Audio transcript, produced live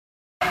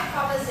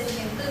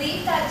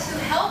believe that to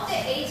help the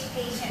AIDS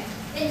patients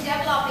in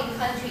developing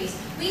countries,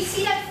 we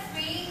see that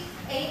free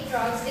AIDS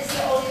drugs is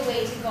the only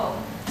way to go.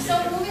 So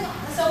moving on,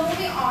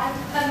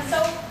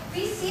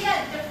 we see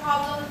that the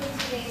problem in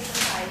today's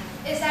society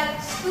is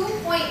that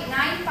 2.95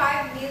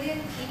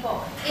 million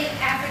people in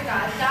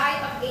Africa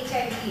die of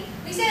HIV.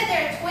 We see that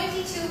there are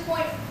 22.4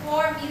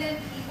 million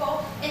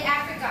people in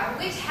Africa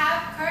which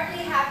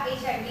currently have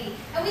HIV.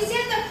 And we see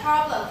that the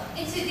problem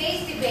in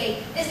today's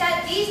debate is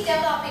that these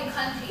developing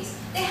countries,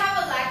 they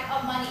have a lack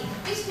of money,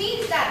 which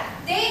means that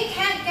they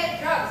can't get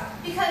drugs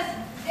because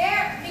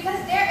their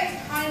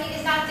economy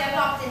is not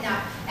developed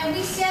enough. And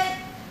we said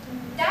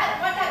that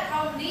what that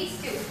problem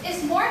leads to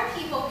is more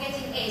people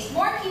getting AIDS,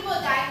 more people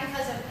dying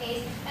because of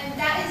AIDS, and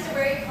that is the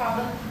very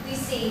problem we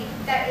see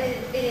that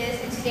it is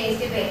in today's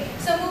debate.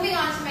 So moving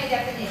on to my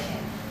definition.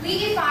 We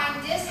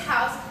define this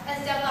house as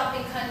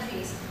developing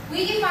countries.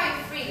 We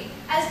define free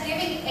as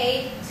giving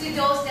aid to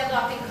those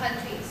developing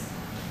countries.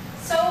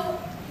 So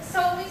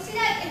we see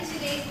that in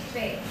today's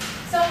debate.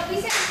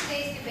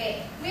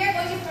 We are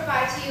going to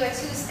provide to you a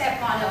two-step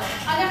model.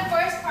 On the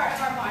first part of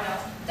our model,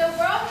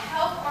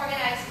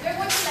 we're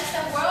going to let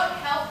the World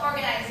Health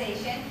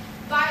Organization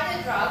buy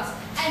the drugs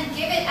and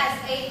give it as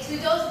aid to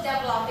those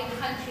developing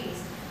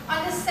countries.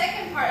 On the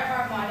second part of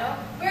our model,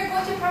 we're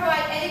going to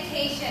provide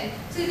education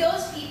to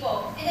those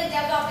people in the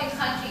developing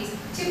countries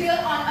to build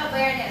on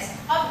awareness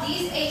of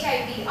these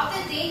HIV, of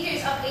the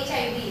dangers of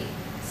HIV.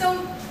 So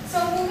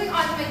moving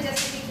on to my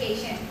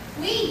justification.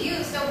 We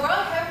use the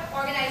World Health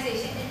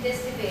Organization in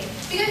this debate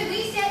because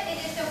we said it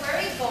is the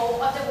very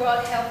goal of the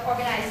World Health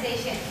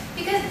Organization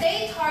because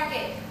they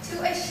target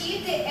to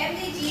achieve the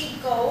MDG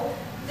goal,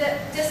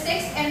 the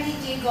sixth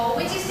MDG goal,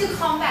 which is to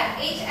combat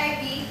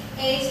HIV,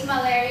 AIDS,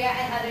 malaria,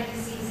 and other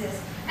diseases.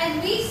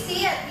 And we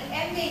see that the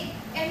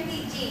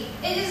MDG,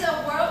 it is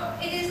a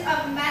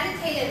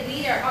mandated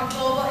leader on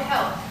global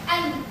health,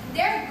 and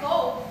their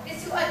goal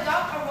is to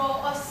adopt a role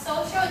of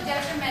social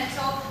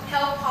detrimental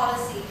health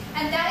policy.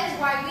 And that is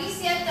why we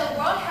see that the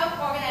World Health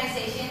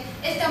Organization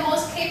is the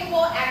most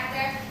capable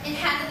actor in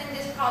handling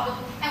this problem,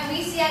 and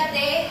we see that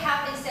they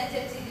have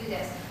incentive to do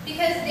this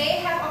because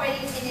they have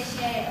already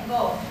initiated a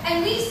goal.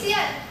 And we see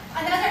that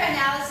another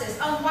analysis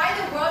on why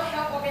the World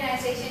Health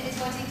Organization is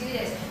going to do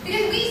this,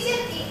 because we see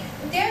that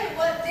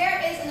there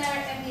is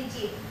another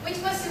MDG,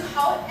 which was to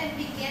help and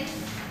begin to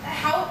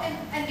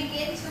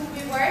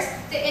reverse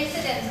the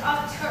incidence of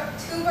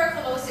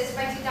tuberculosis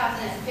by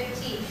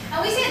 2015.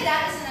 And we say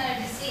that is another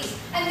disease.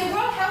 And the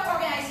World Health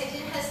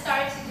Organization has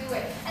started to do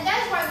it. And that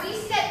is why we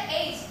see that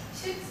AIDS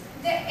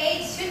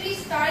should be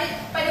started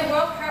by the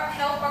World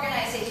Health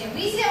Organization.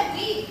 We say that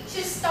we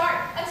should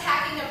start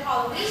attacking the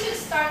problem. We should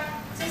start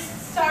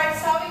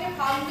solving the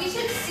problem. We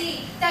should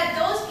see that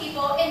those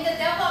people in the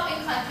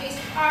developing countries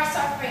are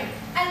suffering.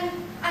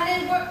 And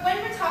then when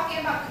we're talking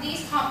about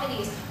these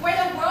companies, where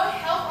the World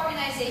Health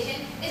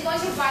Organization is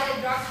going to buy the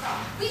drugs from,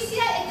 we see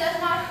that it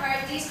does not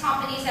hurt these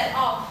companies at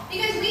all.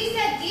 Because we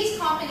said these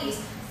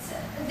companies,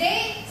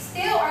 they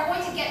still are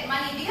going to get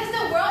money because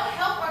the World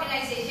Health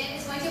Organization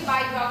is going to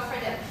buy drugs for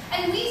them.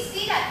 And we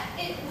see that,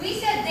 we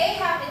said they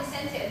have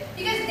incentive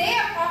because they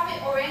are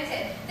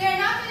profit-oriented. They're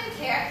not going to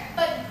care,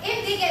 but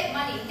if they get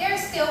money, they're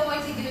still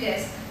going to do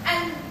this.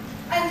 And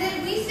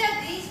then we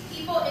said these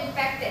people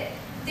infected,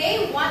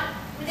 they want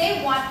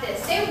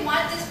this. They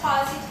want this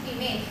policy to be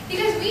made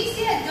because we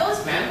see that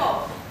those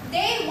people,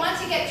 they want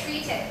to get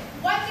treated.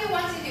 What they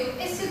want to do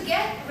is to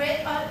get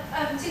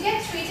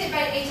treated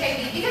by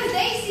HIV because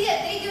they see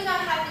that they do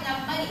not have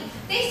enough money.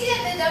 They see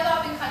that the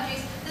developing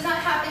countries does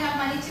not have enough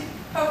money to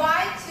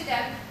provide to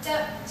them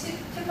the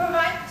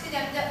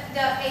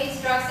AIDS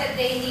drugs that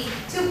they need,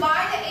 to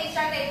buy the AIDS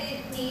drug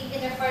they need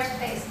in the first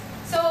place.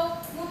 So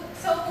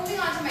moving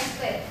on to my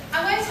split,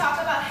 I'm going to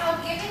talk about how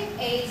giving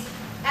AIDS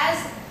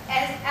as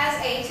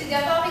aid to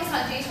developing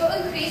countries will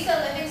increase the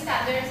living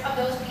standards of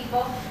those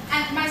people.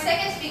 And my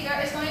second speaker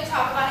is going to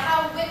talk about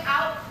how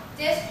without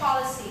this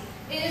policy,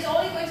 it is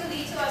only going to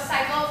lead to a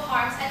cycle of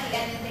harms at the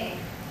end of the day.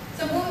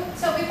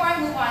 So before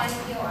I move on in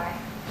POI.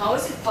 How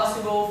is it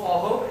possible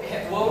for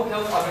World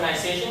Health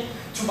Organization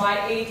to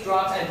buy AIDS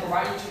drugs and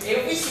provide it to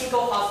every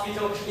single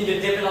hospital in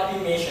the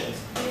developing nations?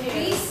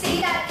 We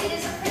see that it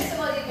is a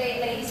principal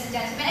debate, ladies and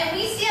gentlemen, and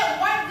we see that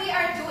what we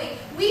are doing,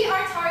 we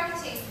are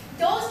targeting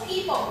those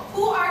people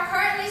who are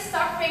currently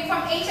suffering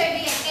from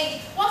HIV and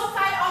AIDS. Well,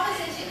 side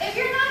opposition, if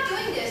you're not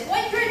doing this,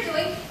 what you're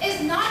doing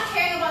is not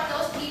caring about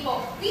those people.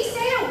 We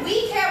say that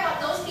we care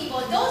about those people.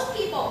 Those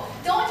people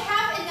don't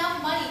have enough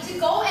money to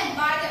go and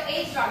buy the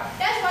AIDS drug.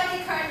 That's why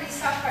they currently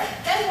suffer.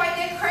 That's why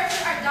they currently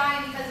are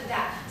dying because of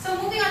that. So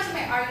moving on to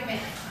my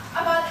argument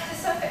about the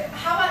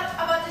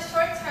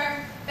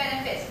short-term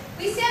benefits.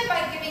 We said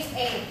by giving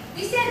aid,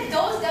 we said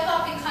those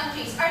developing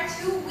countries are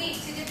too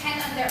weak to depend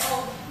on their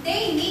own.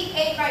 They need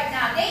aid right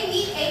now. They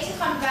need aid to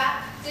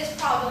combat this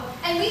problem.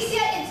 And we see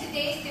that in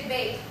today's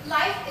debate,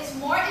 life is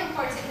more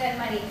important than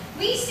money.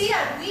 We see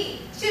that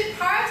we should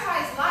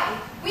prioritize life.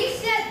 We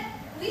said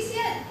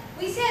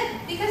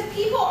because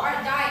people are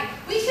dying,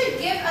 we should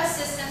give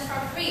assistance for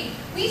free.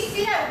 We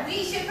see that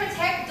we should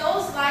protect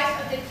those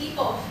lives of the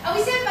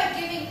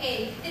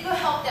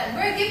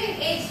giving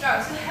AIDS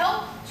drugs to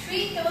help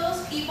treat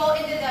those people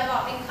in the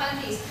developing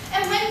countries.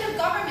 And when the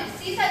government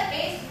sees that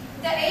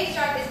the AIDS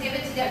drug is given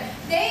to them,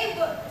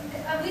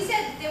 we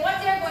said that what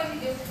they're going to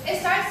do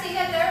is start seeing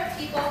that their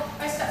people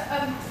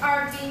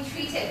are being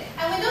treated.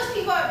 And when those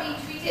people are being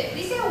treated,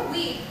 we said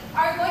we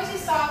are going to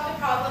solve the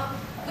problem.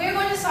 We're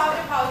going to solve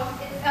the problem.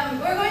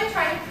 We're going to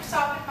try to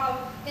solve the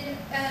problem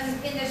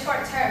in the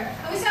short term.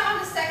 And we said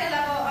on the second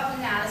level of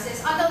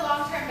analysis, on the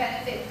long-term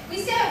benefit,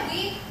 we said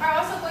we are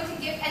also going to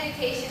give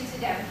education to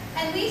them.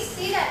 And we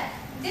see that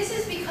this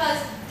is because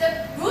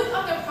the root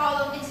of the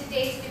problem in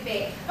today's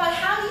debate about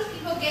how these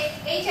people get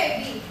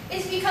HIV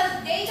is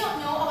because they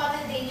don't know about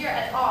the danger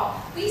at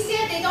all. We see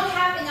that they don't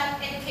have enough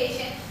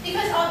education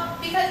because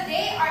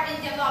they are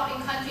in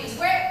developing countries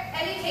where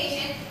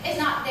education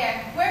is not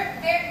there, where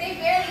they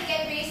barely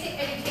get basic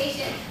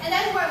education, and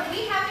that's why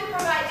we have to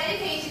provide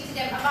education to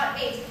them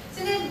about AIDS so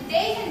that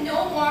they can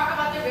know more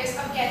about the risk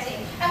of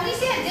getting. And we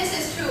see that this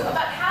is true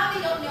about how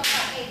they don't know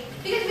about AIDS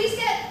because we see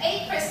that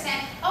 8%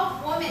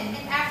 of women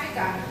in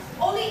Africa,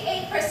 only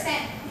 8%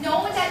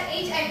 know that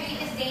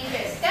HIV is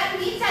dangerous. That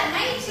means that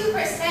 92%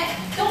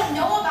 don't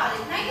know about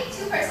it.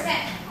 92%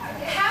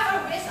 have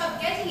a risk of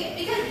getting it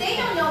because they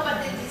don't know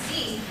about the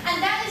disease.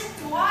 And that is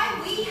why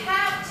we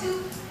have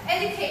to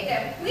educate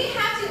them. We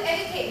have to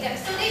educate them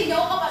so they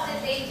know about the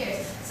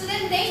dangers, so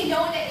then they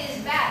know that it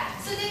is bad,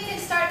 so they can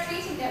start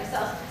treating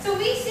themselves. So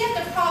we see that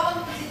the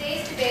problem in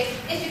today's debate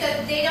is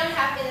because they don't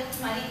have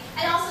enough money,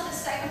 and also the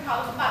second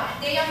problem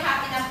about they don't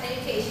have enough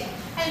education.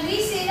 And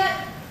we see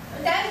that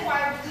that's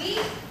why we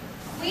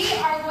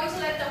are going to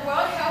let the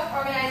World Health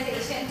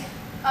Organization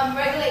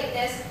regulate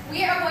this.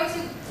 We are going to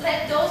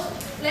let the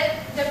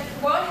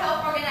World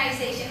Health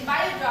Organization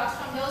buy the drugs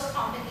from those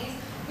companies.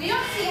 We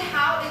don't see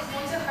how it's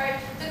going to hurt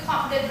the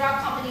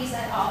drug companies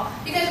at all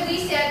because we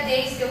said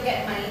they still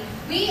get money.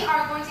 We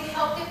are going to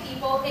help the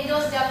people in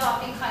those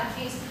developing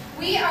countries.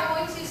 We are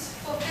going to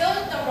fulfill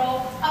the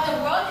role of the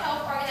World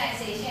Health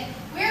Organization.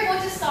 We are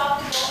going to solve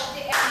the goal of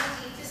the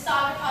MDG to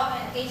solve the problem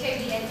of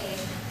HIV and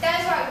AIDS. That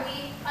is why we,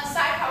 on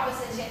side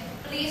proposition,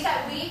 believe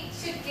that we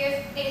should give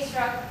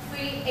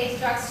free AIDS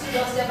drugs to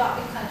those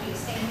developing countries.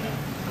 Thank you.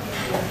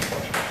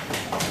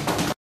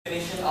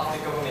 Definition of the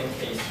government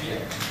case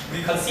here. We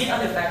concede on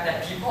the fact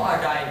that people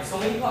are dying. So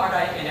many people are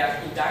dying and they are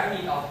in dire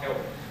need of help.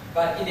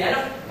 But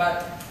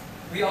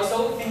we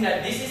also think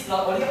that this is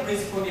not only a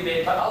principle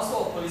debate but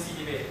also a policy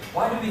debate.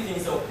 Why do we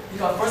think so?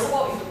 Because first of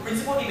all, it's a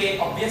principle debate.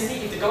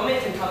 Obviously, if the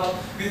government can come up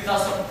with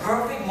such a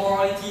perfect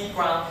morality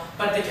ground,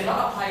 but they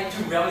cannot apply it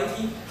to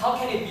reality, how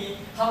can it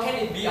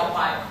be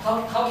applied?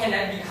 How can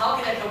that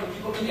help the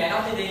people in the end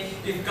of the day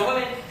if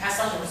government has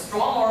such a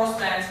strong moral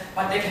stance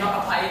but they cannot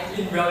apply it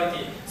in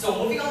reality? So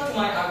moving on to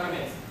my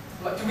arguments.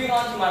 Moving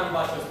on to my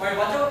rebuttals. My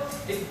rebuttal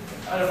is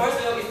the first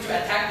level is to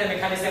attack the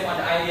mechanism on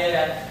the idea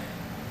that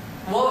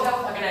World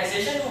Health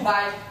Organization will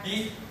buy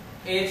these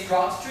AIDS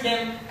drugs to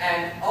them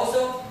and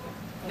also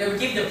they will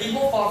give the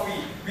people for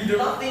free. We do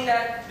not think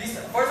that this.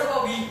 First of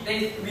all, we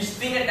think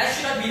that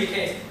should not be the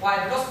case.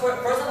 Why? Because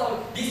first of all,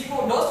 these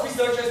people, those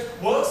researchers,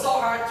 work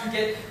so hard to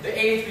get the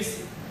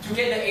AIDS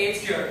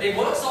cure. They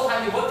work so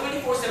hard. They work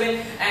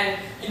 24/7, and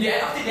in the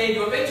end of the day,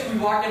 you're going to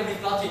reward them with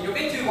nothing. You're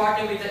going to reward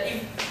them with that.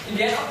 If in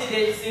the end of the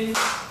day,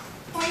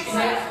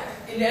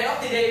 in the end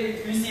of the day,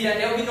 we see that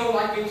there will be no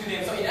right going to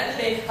them. So in the end of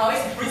the day, how is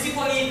it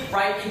principally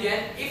right in the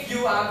end if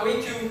you are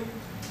going to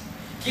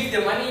give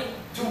the money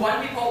to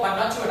one people but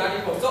not to another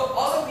people? So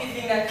also we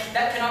think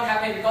that cannot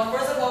happen because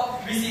first of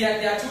all, we see that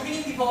there are too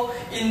many people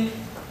in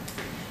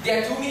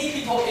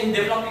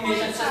developing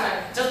nations.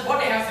 Just what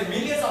they have, the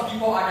millions of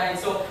people are dying.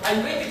 So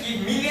I'm going to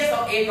give millions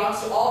of aid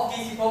drugs to all of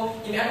these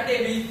people. In the end of the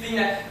day, we think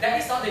that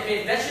is not the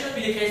case. That shouldn't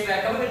be the case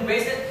where government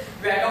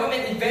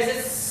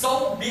invested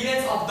so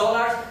billions of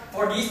dollars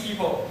for these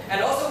people.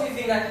 And also we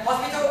think that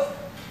hospitals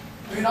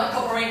will not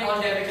cooperate on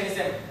their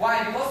mechanism.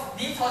 Why? Because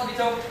these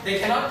hospitals, they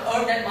cannot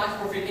earn that much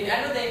profit. In the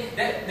end of the day,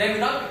 they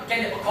will not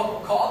get the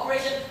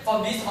cooperation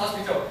from this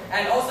hospital.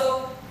 And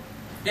also,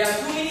 there are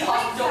too many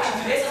hospitals in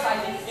today's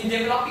society, in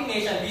developing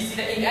nations. We see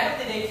that in the end of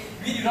the day,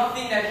 we do not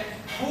think that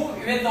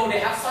even though they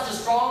have such a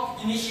strong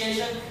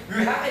initiation,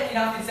 we have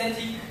enough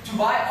incentive to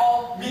buy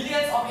all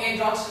millions of aid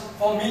drugs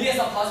for millions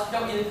of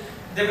hospitals in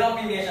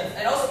developing nations.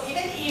 And also,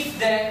 even if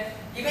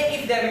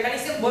the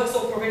mechanism works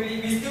so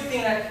perfectly, we still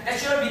think that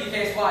shouldn't be the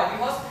case. Why?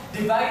 Because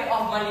the value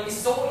of money is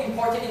so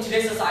important in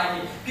today's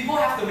society. People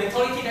have the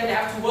mentality that they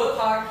have to work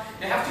hard,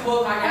 they have to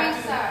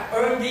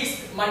earn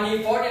this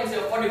money for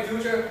themselves, for the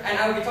future, and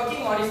I will be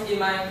talking about this in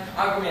my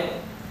argument.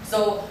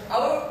 So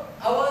our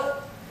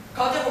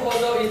counter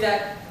proposal is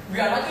that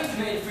we are not going to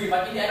do it free,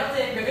 but in the end of the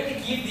day, we're going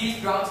to give these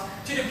drugs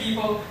to the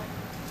people,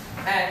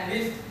 and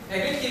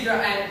they're going to give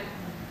drugs and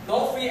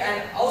no free,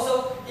 and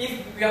also if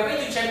we are going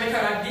to check whether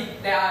or not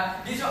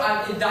these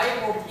are in dire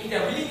poverty, if they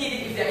are really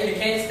needed, if they are in the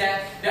case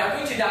that they are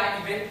going to die,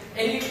 they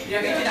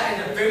are going to die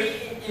in a very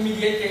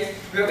immediate case,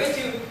 we are going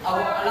to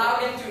allow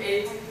them to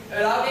use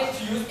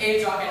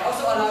aid drug and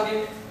also allow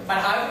them, but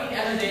however in the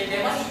end of the day,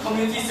 there must be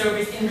community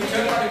service in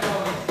return for the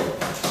government.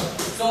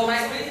 So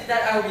my speech is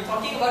that I will be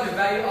talking about the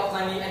value of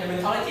money and the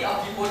mentality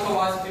of people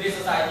towards today's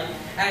society.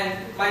 And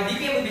my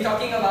DPM will be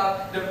talking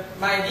about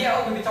my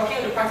DL will be talking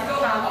about the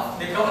practical harm of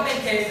the government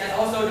case and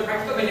also the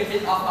practical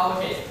benefit of our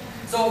case.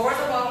 So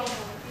first of all,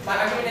 my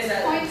argument is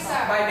that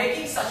by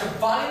making such a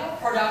valuable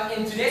product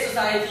in today's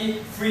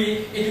society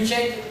free, it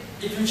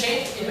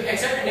will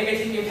exert a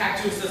negative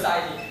impact to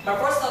society. My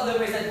first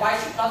argument is that why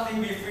should nothing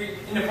be free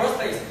in the first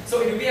place?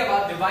 So it will be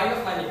about the value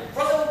of money.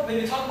 First of all,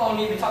 when we talk about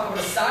money, we talk about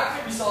the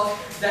scarce resource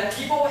that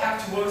people have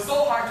to work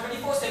so hard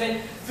 24/7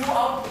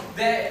 throughout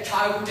their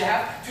childhood. They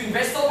have to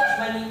invest so much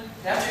money.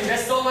 They have to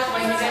invest so much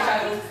money in their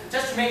childhood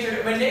just to make sure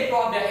that when they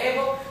grow up, they're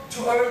able to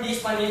earn this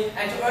money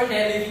and to earn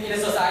their living in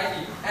the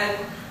society. And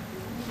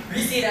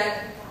we see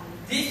that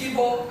these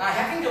people are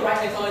having the right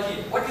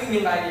mentality. What do you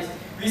mean by this?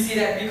 We see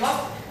that because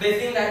they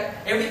think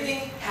that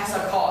everything has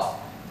a cost.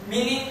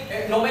 Meaning,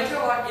 no matter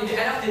what, in the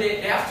end of the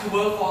day, they have to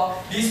work for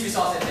these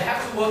resources. They have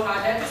to work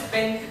hard, they have to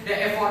spend their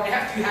effort, they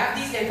have to have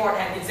this effort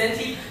and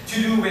incentive to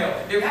do well.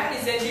 They have an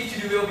incentive to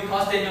do well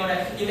because they know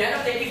that in the end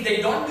of the day, if they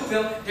don't do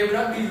well, they will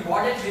not be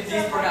rewarded with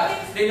these products.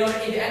 They know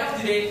that in the end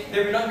of the day, they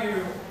will not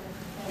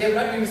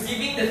be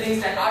receiving the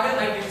things that others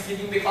might be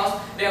receiving because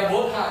they are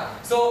worked hard.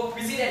 So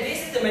we see that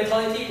this is the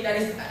mentality that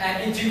is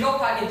an integral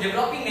part in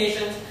developing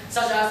nations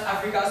such as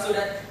Africa,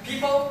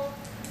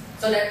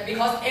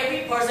 because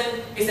every person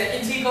is an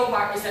integral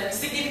part, is a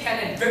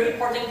significant and very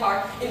important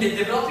part in the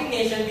developing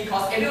nation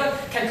because everyone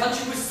can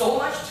contribute so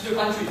much to the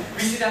country.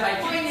 We see that by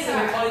giving them the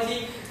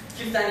mentality,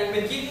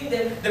 giving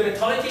them the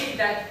mentality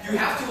that you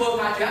have to work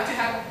hard, you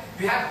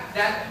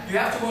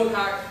have to work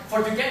hard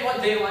to get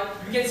what they want.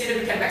 We can see that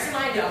we can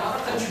maximize the amount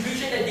of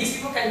contribution that these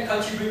people can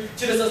contribute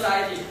to the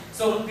society.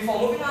 So before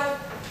moving on,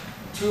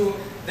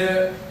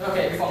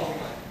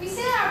 we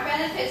say that our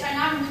benefits are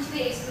not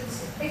mutually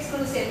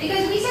exclusive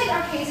because we said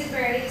our case is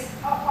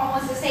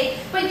almost the same,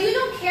 but you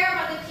don't care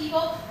about the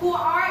people who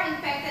are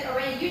infected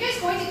already. You're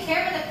just going to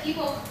care about the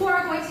people who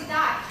are going to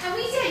die. And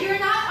we said you're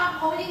not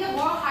upholding the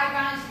moral high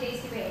ground in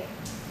today's debate.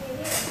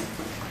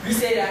 We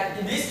say that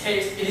in this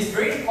case, it is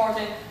very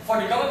important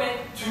for the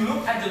government to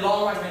look at the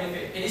long run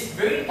benefit. It is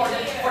very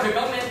important for the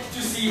government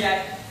to see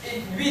that if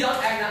we don't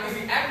act now, if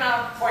we act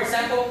now, for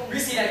example, we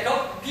see that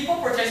people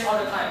protest all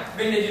the time.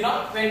 When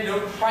the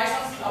price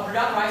of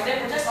product rise,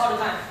 they protest all the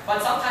time. But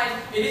sometimes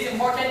it is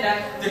important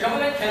that the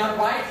government cannot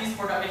buy this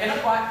product. They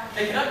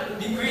cannot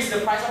decrease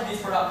the price of this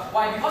product.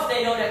 Why? Because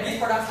they know that these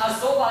products are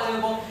so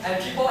valuable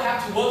and people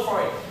have to work for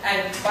it.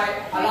 And by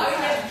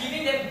allowing them,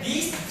 giving them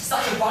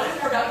such a valuable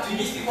product to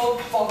these people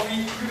for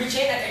free, we will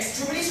change an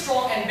extremely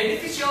strong and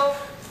beneficial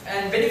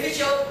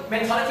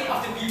mentality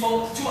of the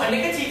people to a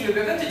negative.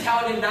 We're going to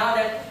tell them now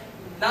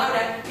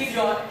that if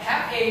you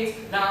have AIDS,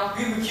 now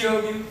we will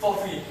cure you for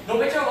free. No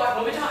matter what,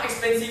 no matter how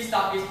expensive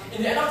stuff is,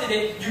 in the end of the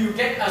day, you will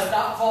get a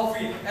stuff for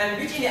free. And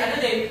which in the end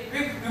of the day,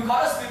 we call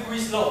us slippery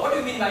slope. What do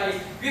you mean by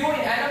this? People in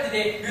the end of the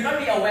day will not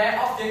be aware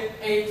of the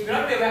AIDS, will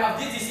not be aware of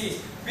this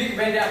disease. When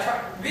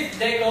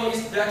their goal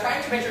is they are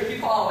trying to make sure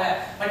people are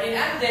aware, but in the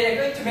end of the day,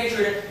 they're going to make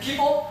sure that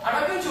people are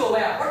not going to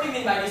aware. What do you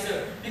mean by this,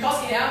 sir?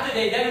 Because in the end of the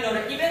day, they will know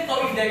that even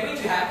though if they're going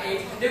to have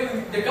AIDS,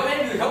 the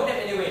government will help them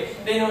anyway.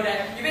 They know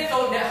that even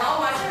though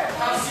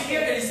how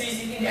severe the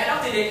disease is, in the end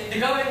of the day, the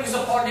government will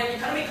support them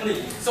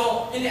economically.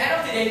 So in the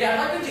end of the day, they are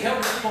not going to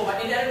help the people,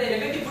 but in the end of the day,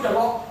 they're going to put a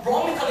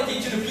wrong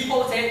mentality to the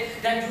people saying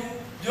that you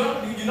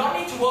do not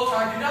need to work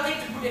hard, you do not need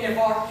to put in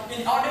effort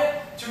in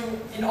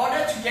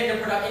order to get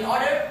the product, in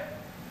order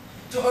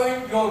to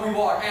earn your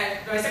reward. And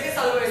the second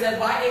argument is that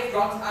why egg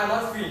drugs are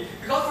not free.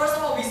 Because first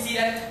of all, we see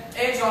that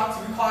egg drugs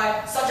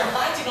require such a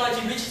high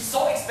technology which is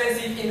so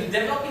expensive in the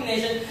developing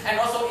nation and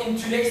also in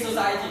today's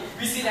society.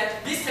 We see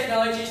that these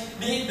technologies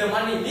need the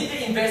money, need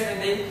the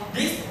investment. They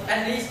need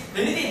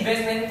the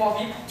investment for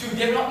people to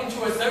develop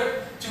into a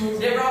to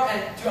develop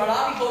and to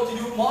allow people to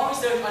do more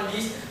research on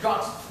these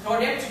drugs, for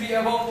them to be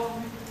able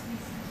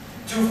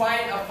to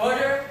find a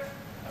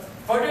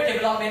further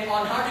development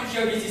on how to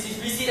cure this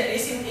disease. We see that it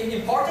is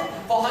important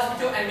for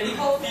hospital and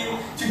medical field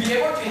to be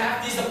able to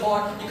have this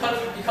support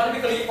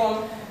economically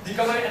from the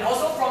government and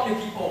also from the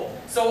people.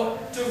 So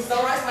to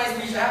summarize my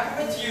speech, I have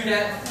proven to you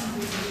that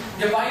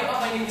the value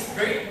of money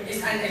is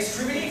an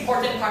extremely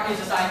important part in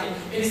society.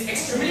 It is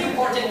extremely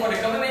important for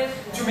the government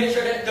to make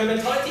sure that the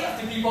mentality of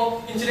the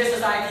people in today's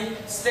society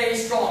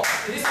stays strong.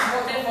 It is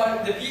important for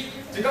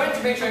the government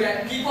to make sure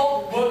that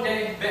people work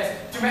their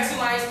best to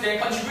maximize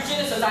their contribution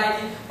to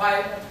society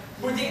by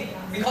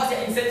because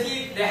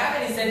they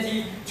have an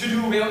incentive to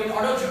do well in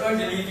order to earn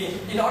the living,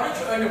 in order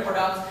to earn the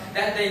products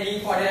that they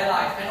need for their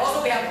life. And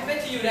also we have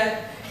proven to you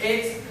that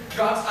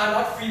drugs are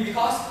not free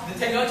because the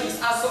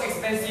technologies are so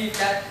expensive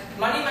that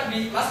money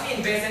must be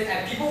invested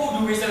and people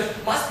who do research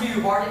must be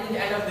rewarded in the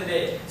end of the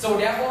day. So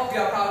therefore we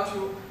are proud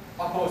to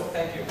oppose.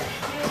 Thank you.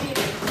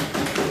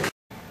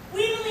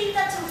 We believe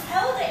that to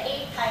help the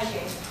AIDS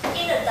patients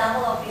in the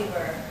double of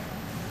fever,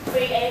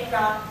 free AIDS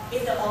drug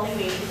is the only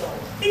way to go.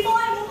 Before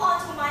I move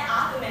on to my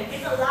argument,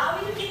 please allow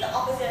me to give the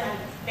opposite and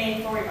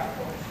main for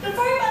rebuttal. The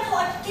for rebuttal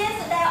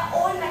against their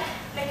own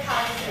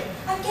mechanism,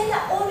 against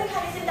their own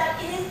mechanism that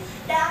it is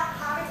their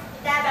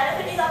their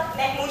benefit is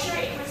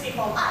mutually inclusive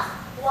from us.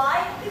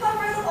 Why? Because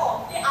first of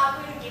all, they are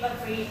going to give a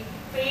free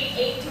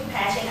aid to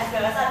patients as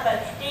well as us, but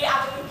they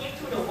are going to give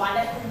to the one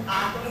that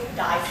are going to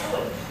die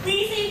soon.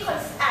 We see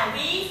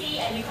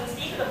and we can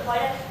see to the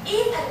point that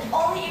if and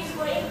only if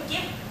you're going to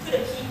give to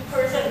the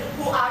person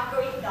who are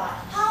going to die,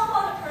 how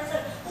about the person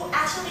who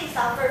actually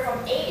suffer from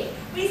AIDS?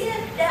 We see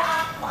that there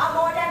are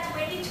more than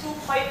 22.4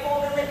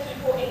 million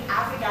people in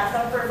Africa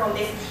suffer from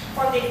this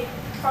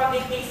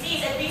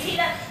disease, and we see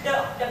that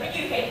the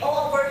WHO,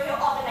 World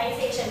Health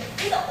Organization,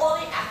 is the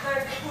only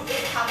actor who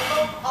is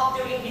capable of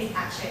doing this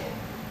action.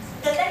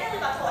 The second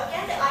rebuttal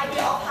against the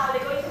idea of how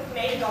they're going to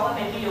make the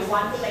government be the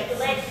one to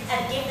regulate and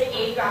give the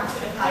aid grant to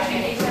the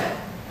patient.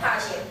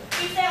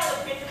 We say on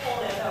the principle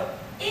level,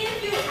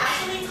 if you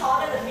actually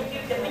told them the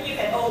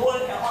WHO,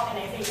 World Health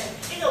Organization,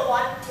 is the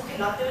one who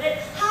cannot do it,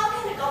 how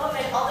can the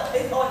government of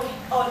its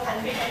own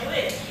country can do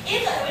it?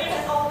 If the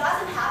WHO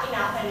doesn't have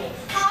enough money,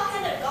 how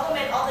can the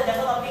government of the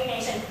developing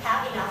nation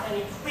have enough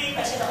money? We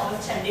question the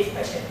opposition this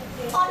question.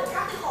 On the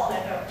practical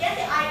level, get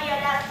the idea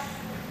that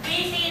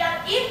we see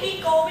that if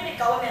we go with the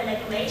government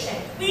regulation,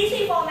 we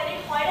see from many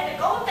points that the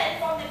government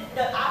from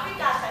the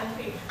Africa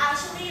country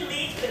actually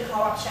lead to the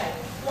corruption.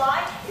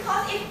 Why?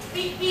 Because if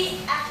we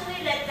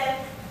actually let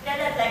them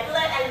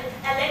regulate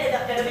and let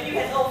the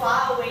WHO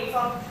far away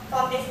from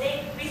this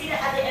thing, we see that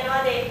at the end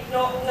of the day,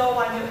 no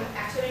one will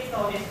actually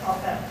solve this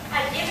problem.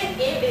 And even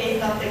if it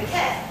is not the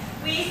case,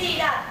 we see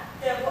that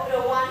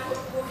the one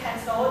who can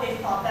solve this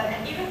problem,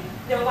 and even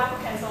the one who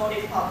can solve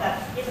this problem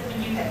is the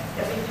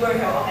World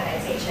Health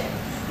Organization.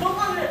 Move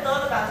on to the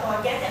third battle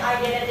against the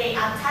idea that they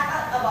attack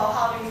us about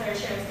how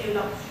researchers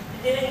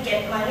didn't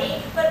get money,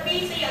 but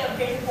we see on the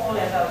principle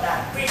level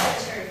that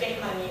researchers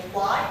get money.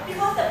 Why?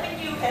 Because the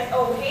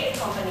WHO paid the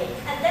company,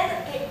 and then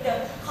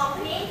the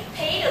company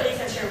paid the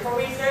researcher for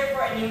research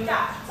for a new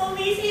drug. So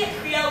we see a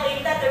clear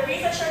link that the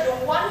researcher,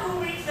 the one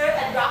who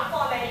researched a drug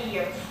for many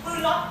years,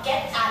 will not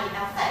get any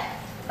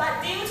effect.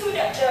 But due to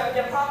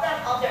the problem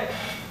of the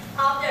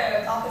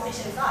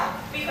opposition side,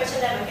 we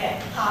question them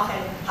again, how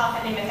can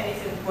the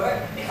mechanism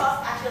work? Because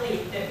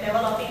actually the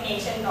developing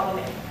nation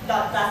government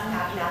doesn't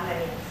have enough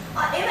money.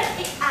 Even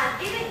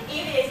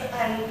if it is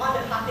on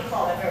the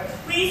practical level,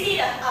 we see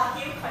a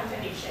huge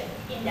contradiction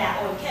in their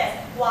own case.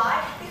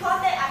 Why?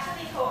 Because they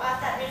actually told us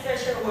that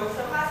researchers work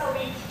so hard, so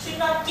we should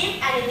not give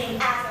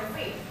anything as a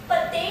free.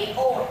 But they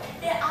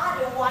are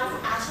the one who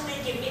actually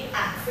give it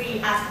as free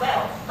as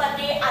well. But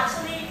they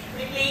actually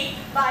lead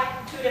by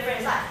two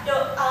different sides.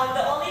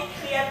 The only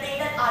clear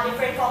thing that are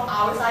different from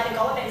our side, the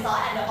government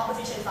side and the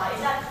opposition side,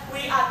 is that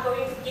we are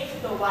going to give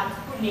to the one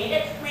who need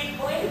it. We're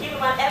going to give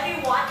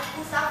everyone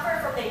who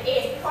suffer from the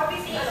AIDS, because we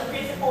see on the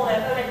principle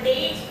level that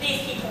these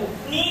people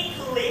need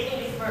to live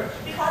in this world,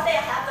 because they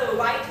have the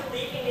right to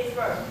live in this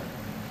world.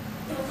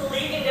 To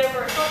live in their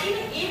world. So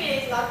even if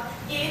it is not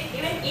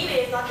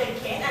the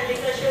case and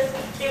researchers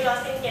still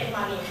doesn't get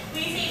money,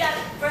 we see that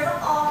first of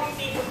all we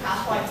see two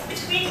points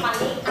between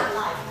money and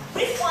life.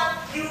 Which one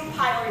you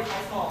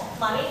prioritize more,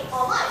 money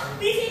or life?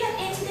 We see that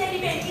in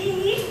today's debate we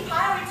need to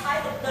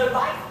prioritize the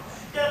life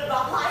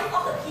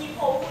of the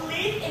people who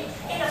live in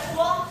a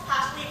poor,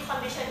 harshly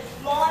condition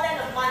more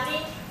than the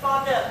money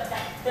from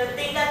the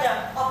thing that the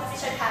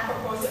opposition has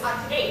proposed to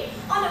us today.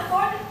 On the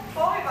fourth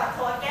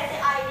rebuttal against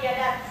the idea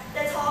that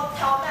they talk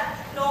that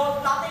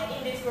no, nothing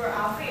in this world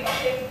are free.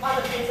 Okay, on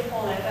the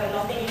principle level,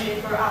 nothing in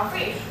this world are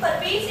free. But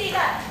we see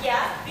that,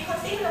 yes, we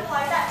consider the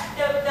point that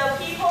the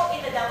people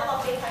in the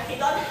developing country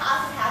don't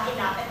have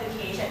enough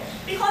education.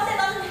 Because they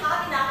don't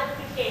have enough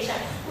education,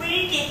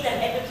 we give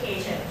them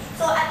education.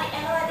 So at the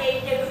end of the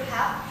day, they will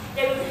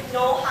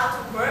know how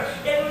to work,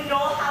 they will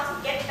know how to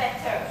get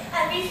better.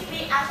 And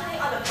we actually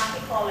on the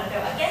practical level,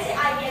 against the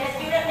idea that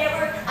you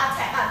never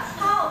attack us.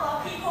 How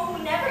about people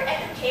who never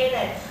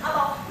educated?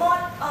 About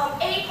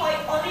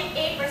only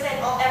 8%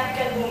 of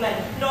African women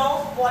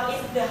know what is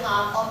the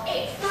harm of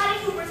AIDS.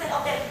 92%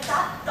 of them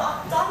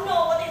don't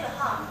know what is the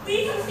harm.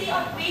 We see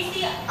on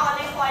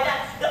this point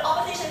that the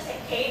opposition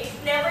case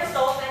never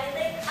solve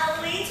anything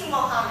and lead to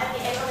more harm at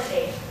the end of the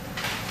day.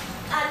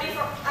 And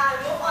before I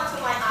move on to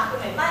my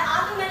argument. My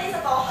argument is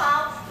about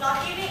how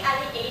not giving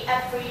any aid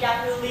at free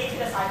that will lead to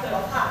the cycle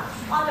of harm.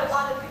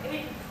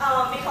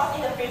 Because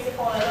in the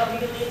principle level, we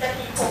believe that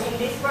people in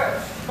this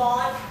world,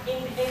 born in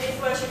this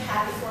world, should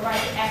have this right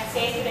to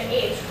access to the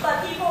aid.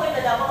 But people in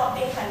the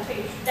developing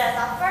country that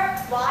suffer,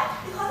 why?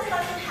 Because they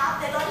don't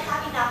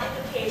have enough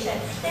education.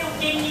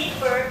 They need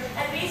work,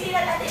 and we see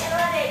that at the end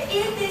of the day,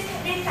 if this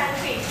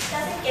country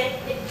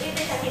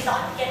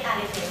don't get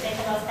anything, they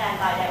cannot stand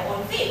by their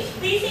own feet.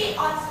 We see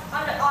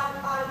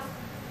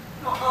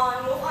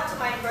move on to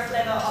my first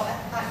level of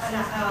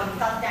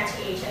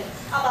substantiation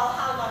about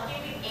how not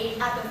giving aid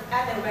at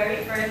the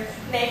very first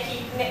make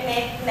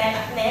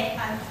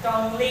us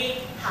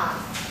strongly harm.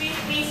 We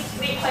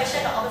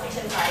question the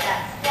opposition side that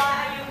why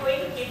are you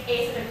going to give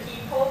aid to the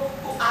people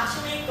who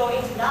actually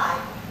going to die?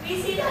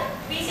 We see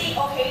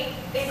okay,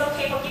 it's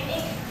okay for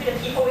giving to the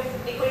people who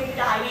are going to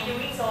die. We're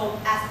doing so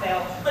as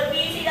well. But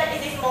we see that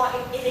it is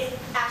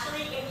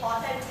actually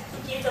important to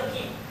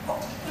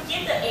give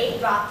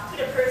drug to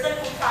the person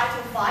who tried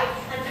to fight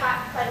and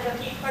the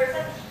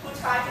person who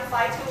tried to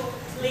fight to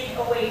lead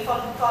away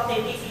from the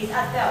disease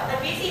as well.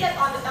 And we see that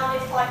on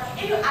this point,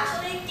 if you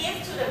actually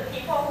give to the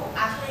people who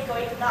actually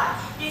going to die,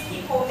 these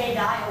people may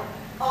die,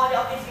 all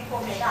of these people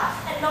may die,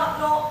 and no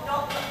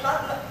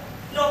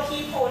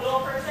people,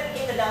 no person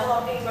in the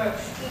developing world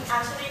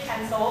actually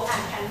can solve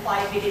and can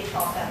fight with this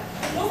problem.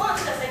 Move on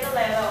to the second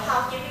level,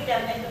 how giving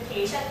them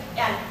education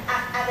and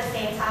at the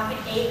same time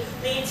with aid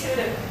lead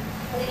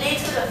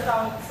to the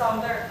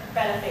stronger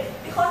benefit.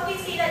 Because we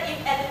see that if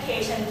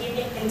education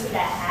given into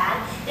their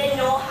hand, they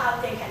know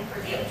how they can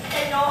produce.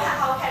 They know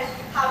how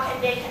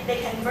they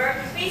can work.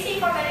 We see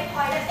from many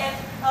points that if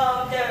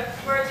the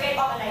World Trade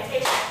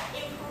Organization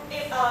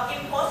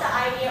impose the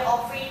idea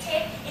of free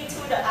trade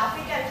into the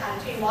African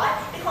country. Why?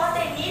 Because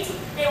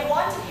they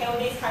want to help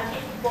this country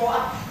to grow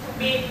up to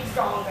be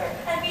stronger.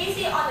 And we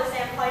see on the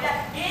same point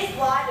that this is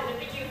why the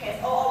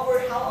WHO or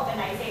World Health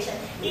Organization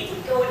need to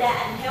go there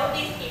and help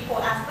these people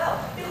as well.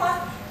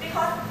 Because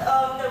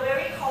the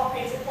very core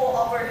principle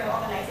of World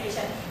Health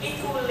Organization is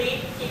to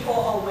lead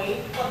people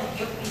away from the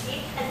health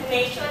disease and to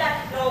make sure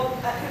that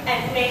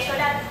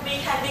we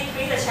can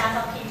decrease the chance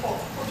of people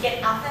who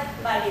get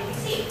affected by the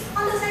disease.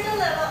 On the second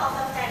level of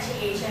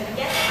substantiation,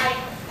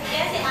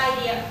 against the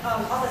idea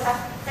of the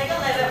second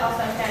level of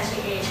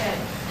substantiation,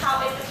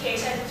 how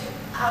education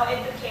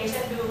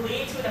will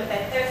lead to the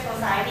better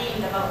society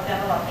in the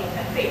developing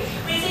country.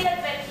 We see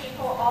that when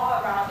people all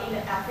around in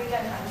the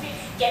African country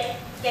get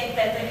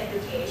better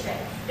education,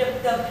 the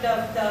head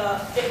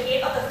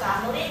of the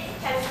family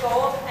can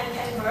go and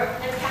can work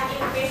and can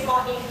increase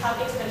more income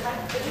into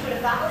the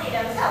family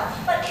themselves.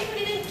 But if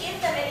we didn't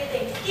give them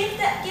anything, give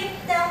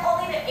them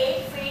only the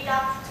aid freedom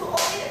to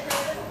only the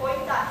person who going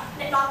to die,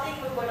 nothing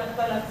will gonna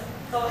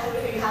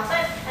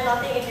happen, and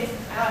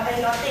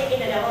nothing in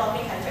the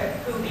developing country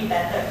will be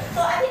better.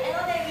 So at the end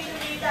of the day, we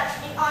believe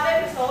that in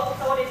order to solve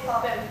this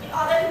problem, in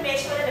order to make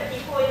sure that the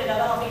people in the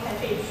developing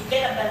country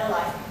get a better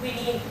life, we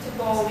need to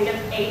go with the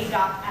aid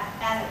drug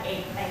as an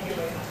aid. Thank you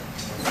very much.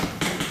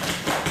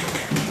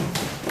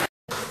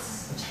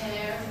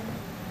 Chair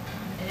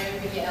and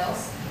everybody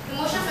else. The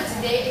motion for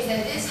today is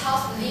that this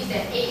House believes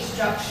that AIDS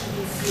drugs should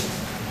be free.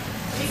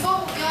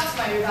 Before moving on to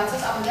my rebuttals,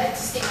 I would like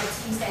to state my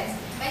team stance.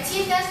 My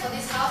team stance for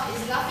this House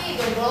is nothing in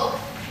the world,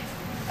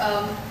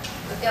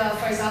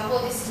 for example,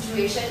 this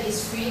situation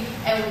is free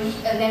and will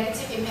lead a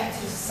negative impact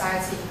to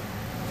society.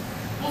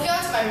 Moving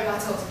on to my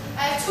rebuttals.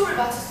 I have two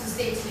rebuttals to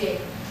state today.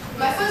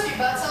 My first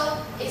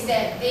rebuttal is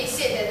that they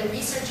said that the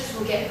researchers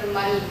will get the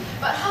money.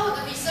 But how would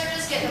the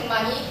researchers get the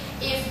money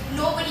if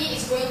nobody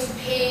is going to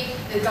pay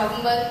the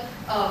government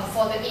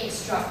for the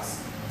AIDS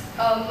drugs?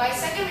 My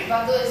second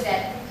rebuttal is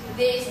that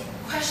they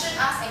question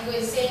us and go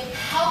and say,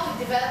 how could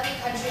developing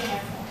countries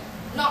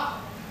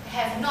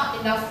have not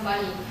enough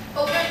money?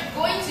 But we're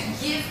going to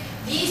give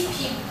these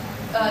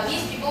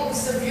people who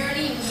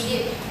severely need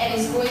it and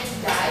is going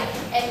to die,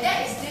 and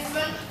that is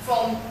different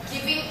from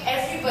giving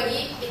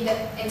everybody in the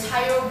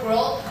entire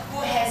world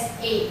who has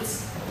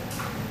AIDS.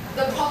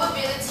 The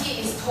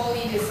probability is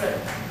totally different.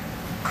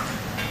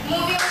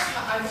 Moving on to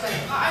my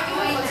argument. My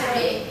argument for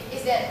today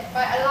is that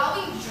by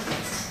allowing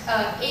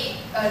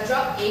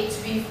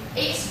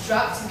AIDS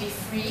drug to be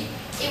free,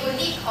 it will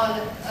lead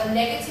on a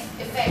negative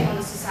effect on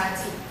the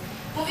society.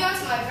 Moving on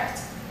to the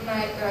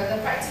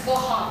practical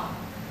harm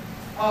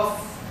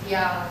of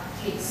their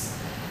case.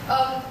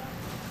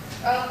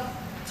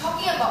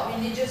 Talking about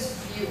religious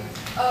view.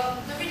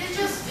 The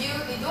religious view,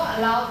 they don't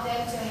allow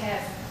them to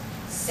have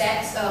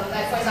sex.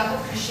 Like for example,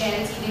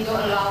 Christianity, they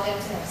don't allow them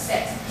to have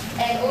sex.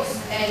 And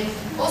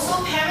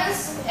also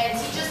parents and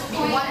teachers will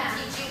be the one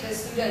teaching the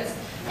students.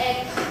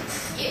 And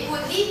it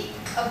would lead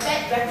a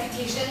bad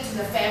reputation to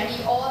the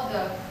family or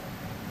the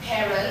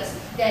parents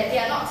that they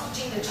are not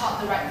teaching the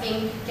child the right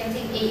thing,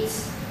 getting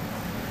AIDS.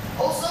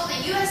 Also,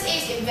 the USA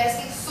is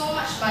investing so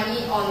much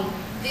money on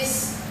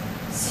this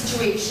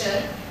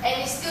situation,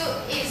 and it's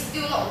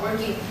still not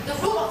working. The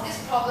root of this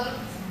problem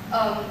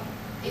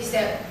is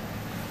that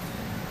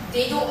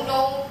they don't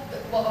know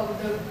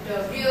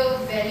the real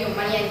value of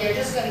money, and they're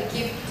just going to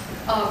give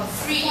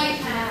free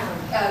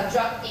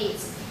drug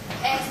AIDS.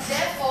 And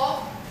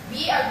therefore,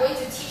 we are going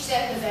to teach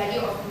them the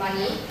value of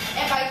money.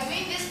 And by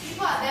doing this,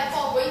 people are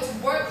therefore going to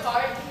work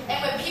hard.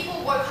 And when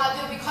people work hard,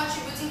 they'll be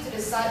contributing to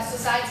the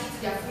society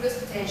to their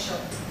fullest potential.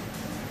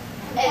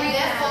 And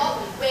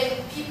therefore,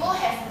 when people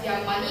have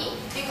their money,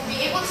 they will be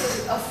able to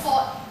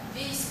afford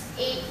these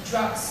AIDS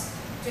drugs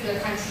to the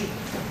country.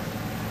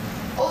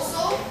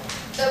 Also,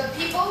 the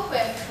people who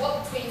have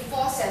worked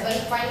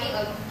 24/7 finding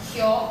a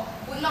cure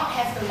would not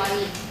have the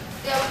money.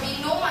 There will be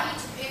no money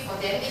to pay for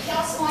them. They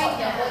cannot support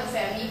their own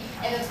family,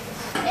 and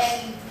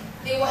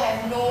they will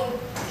have no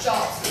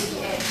jobs in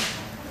the end.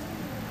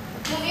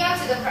 Moving on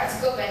to the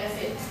practical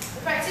benefit.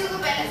 The practical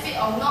benefit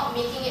of not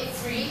making it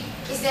free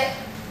is that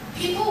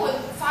people will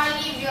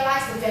finally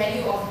realize the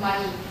value of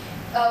money.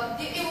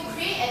 It will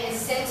create an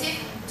incentive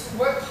to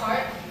work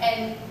hard,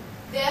 and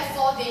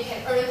therefore they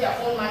can earn their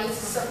own money to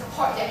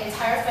support their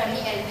entire family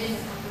and live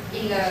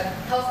in a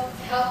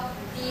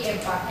healthy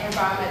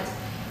environment.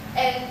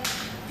 And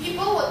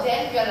people will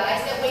then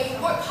realize that when you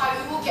work hard,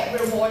 you will get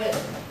rewarded.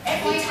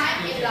 Every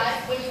time in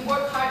life, when you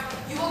work hard,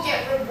 you will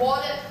get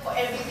rewarded for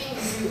everything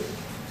you do.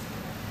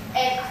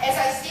 And as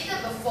I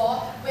stated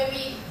before, when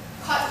you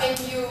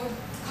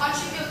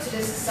contribute to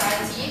the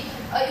society,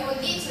 it will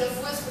lead to the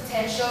fullest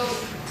potential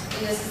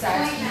in the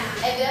society,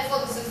 and therefore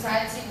the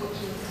society will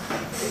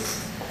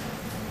improve.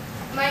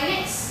 My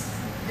next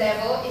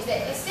level is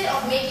that instead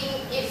of making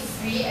it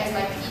free, as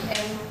my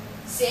PM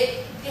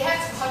said, they have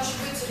to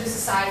contribute to the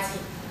society.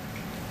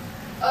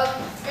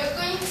 We're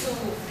going to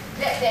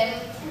let them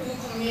do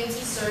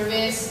community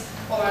service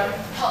or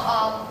help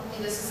out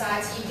in the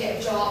society,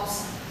 get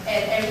jobs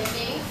and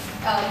everything,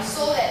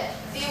 so that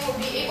they will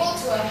be able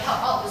to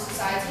help out the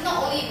society.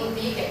 Not only will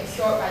they get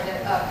cured by the,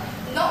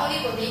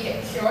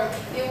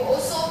 they will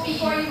also be.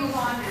 Before you move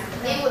on,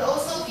 they would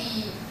also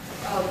be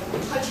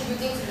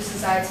contributing to the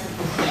society.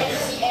 And in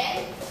the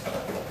end,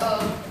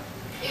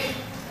 if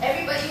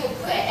everybody will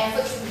put an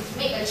effort to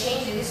make a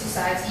change in this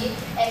society,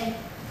 and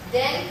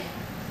then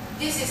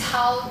this is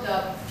how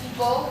the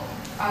people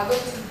are going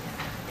to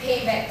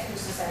pay back to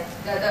society,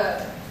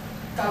 the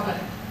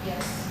government.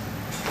 Yes.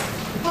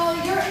 well,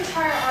 your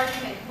entire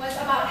argument was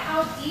about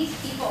how these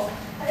people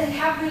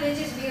have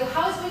religious view,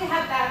 how it's going to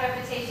have bad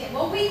reputation.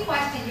 Well, we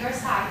question your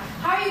side.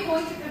 How are you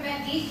going to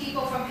prevent these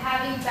people from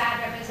having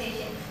bad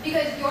reputation?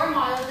 Because your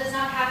model does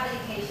not have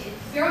education.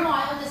 Your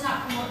model does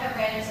not promote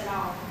awareness at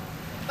all.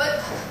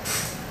 But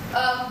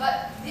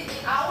in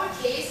our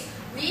case,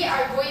 we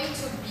are going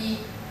to be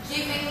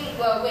giving,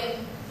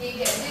 when they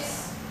get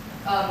this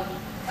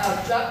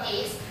drug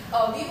AIDS,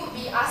 we will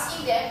be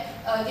asking them,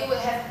 they will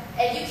have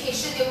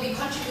education, they will be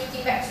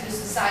contributing back to the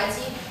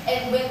society,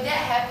 and when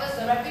that happens,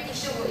 the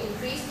reputation will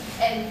increase,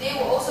 and they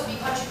will also be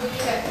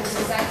contributing back to the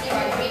society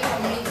by doing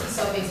community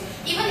service.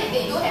 Even if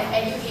they don't have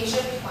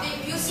education,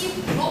 you see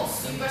road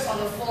sweepers on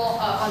the floor,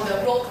 on the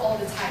road all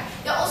the time.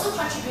 They're also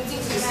contributing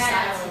to the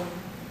society.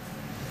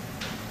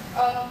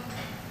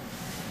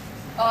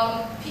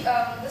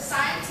 The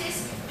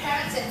scientists,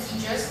 parents and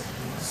teachers,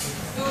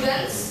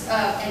 students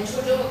and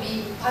children will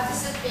be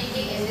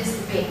participating in this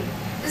debate.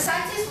 The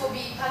scientists will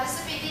be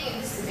participating in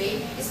this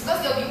debate is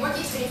because they'll be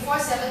working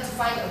 24/7 to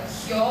find a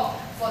cure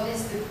for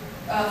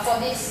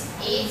this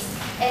AIDS.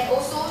 And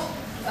also,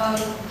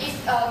 if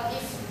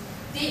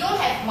they don't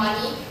have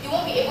money, they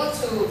won't be able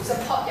to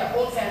support their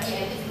own family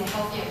and live in a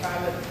healthy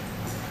environment.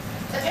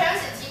 The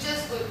parents and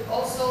teachers would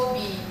also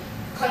be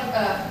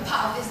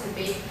part of this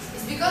debate.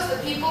 It's because the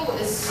people would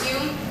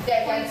assume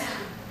that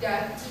they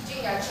are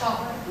teaching their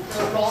child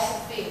the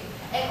wrong thing.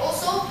 And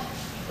also,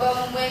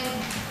 when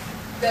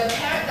the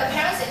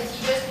parents and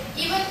teachers,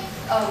 even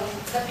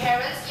the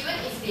parents, even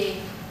if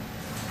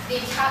they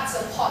can't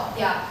support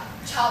their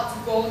child to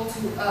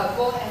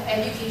go have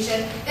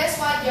education, that's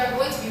why they are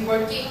going to be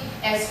working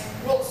as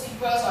road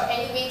sweepers or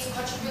any way to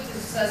contribute to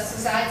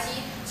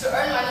society to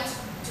earn money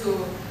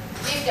to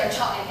give their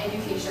child an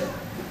education.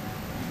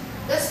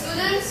 The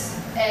students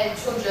and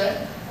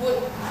children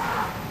would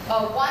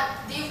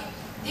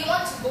they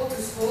want to go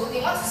to school, they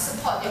want to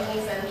support their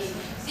own family.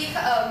 If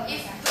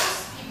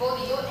those people,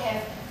 they don't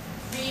have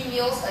 3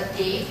 meals a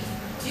day,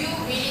 do you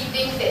really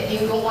think that they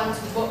don't want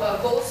to go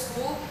to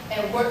school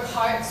and work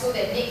hard so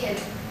that they can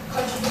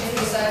contribute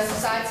to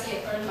society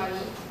and earn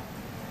money?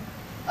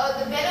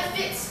 The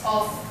benefits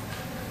of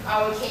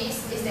our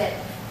case is that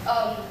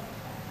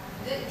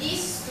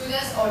these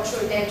students or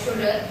children,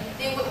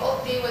 they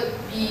would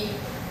be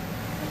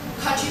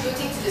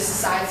contributing to the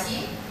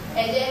society,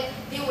 and then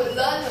they would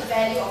learn the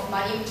value of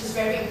money, which is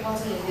very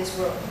important in this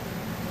world.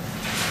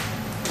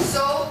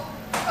 So,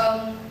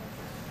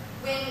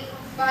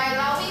 by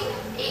allowing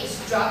AIDS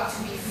drug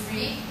to be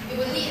free, it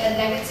will lead a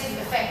negative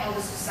effect on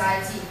the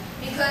society,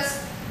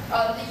 because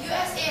the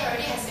USA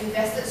already has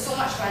invested so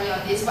much money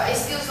on this, but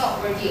it's still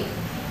not working.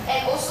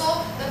 And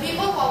also, the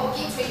people who are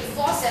working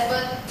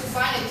 24/7 to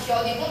find a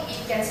cure, they won't be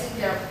getting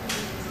their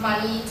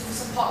money to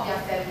support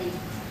their family.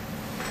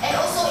 And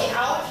also, in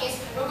our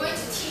case, we're going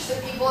to teach the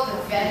people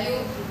the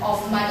value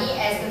of money,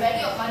 as the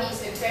value of money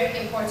is very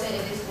important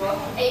in this world,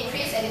 and it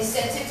creates an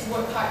incentive to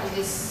work hard in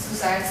this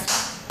society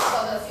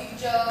for the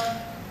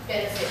future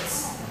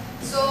benefits.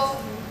 So,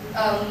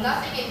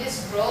 nothing in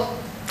this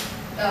world,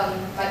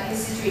 but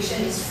this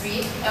situation is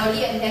free, and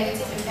only a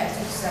negative impact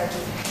to society.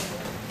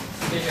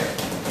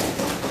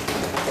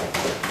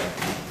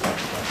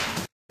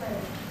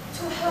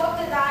 To help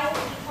the dying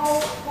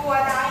people who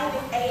are dying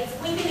with AIDS,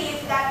 we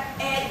believe that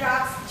AIDS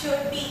drugs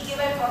should be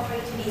given for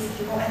free to these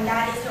people, and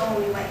that is the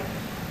only way.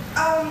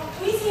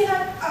 We see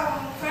that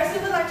first we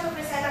would like to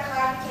present a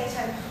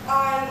clarification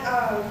on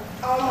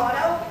our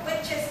model,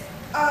 which is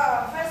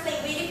firstly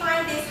we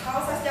define this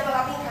house as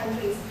developing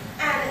countries,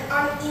 and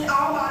in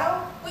our model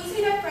we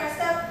see that first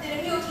step the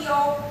WHO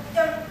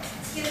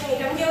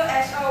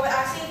will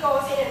actually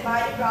goes in and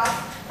buy the drugs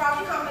from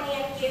the company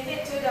and give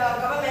it to the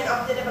government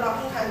of the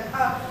developing country,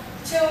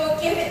 to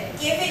give it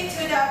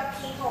to the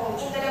people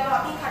in the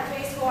developing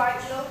countries who are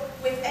ill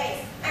with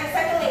AIDS. And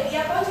secondly, we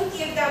are going to give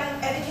give them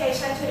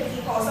education to the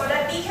people so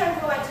that we can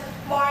prevent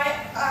more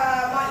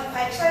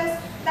infections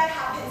that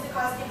happens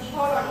because the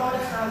people don't know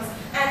the harms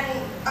and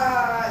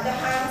the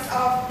harms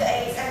of the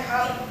AIDS and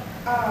how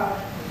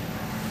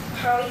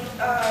it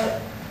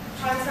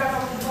transfer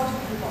from people to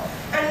people.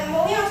 And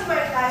moving on to my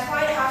clash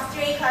point, I have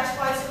 3 clash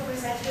points to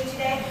present to you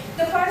today.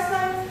 The first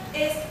one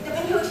is the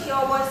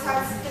WTO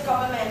versus the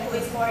government who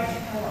is more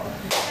capable.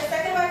 The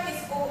second one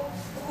is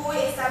who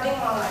is saving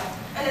more life.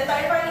 And the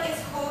third one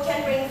is who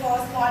can bring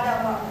forth more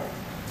development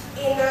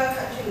in the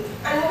country.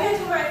 And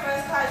moving to my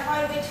first clash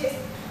point, which is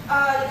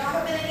the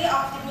capability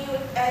of the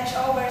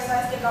WHO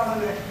versus the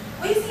government.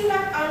 We see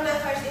that on the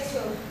first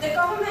issue, the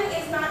government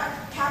is not a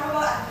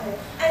capable actor.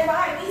 And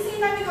why? We see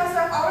that because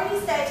I've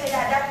already stated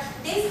that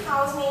this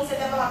house means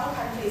the developing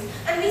countries.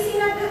 And we see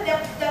that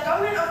the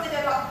government of the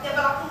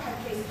developing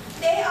countries,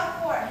 they are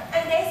poor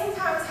and they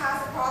sometimes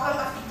have a problem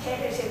of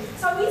dictatorship.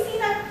 So we see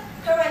that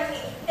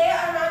currently they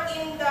are not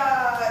in the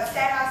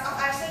status of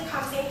actually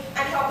coming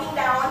and helping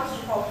their own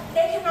people.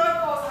 They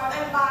cannot go out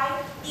and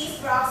buy these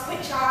drugs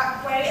which are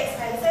very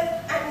expensive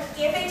and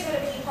give it to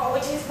the people,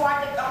 which is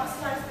what the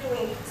opposition is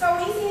doing. So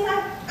we see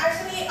that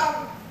actually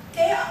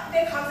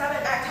they come out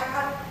and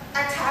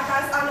attack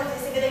us on the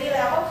feasibility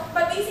level,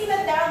 but we see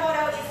that their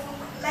model is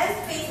less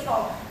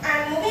feasible.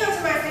 And moving on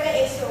to my second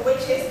issue,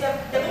 which is the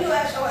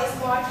WHO is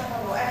more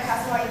capable and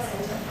has more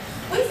incentive.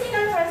 We see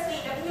that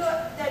firstly, the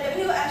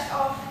WHO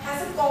has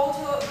a goal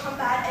to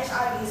combat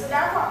HIV, so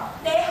therefore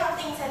they have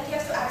the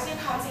incentives to actually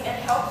come in and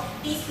help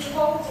these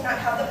people who cannot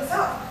help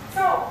themselves.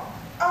 So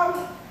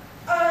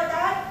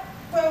that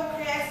will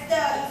create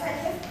the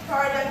incentive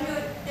for the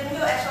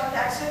WHO to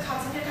actually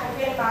come into the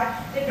country and buy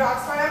the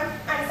drugs for them.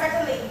 And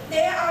secondly,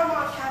 they are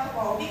more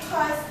capable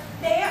because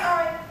they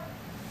are,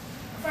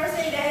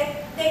 firstly,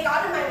 they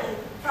got the money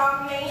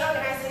from many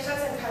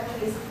organizations and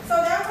countries. So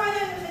therefore, at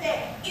the end of the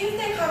day, if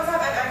they come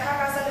up and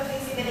attack us on the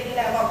feasibility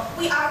level,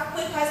 we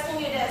question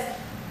you this: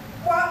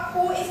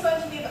 who is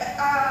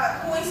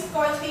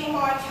going to be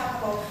more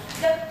capable?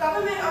 The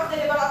government of the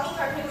developing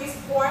country who is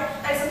poor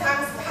and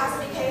sometimes has a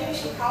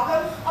dictatorship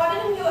problem, or the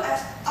WHO,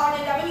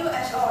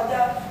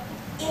 the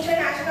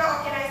international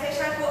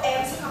organization who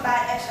aims to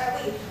combat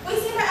HIV. We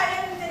see that at the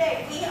end of the day,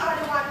 we are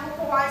the one who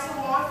provides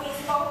more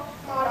feasible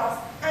models,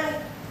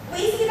 and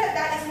we see that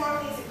that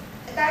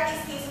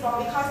is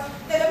feasible because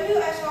the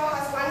WHO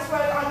has once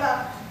worked on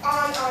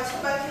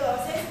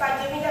tuberculosis by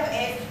giving them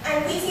AIDS,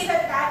 and we see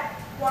that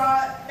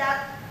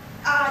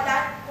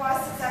was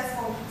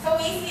successful. So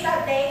we see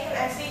that they can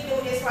actually do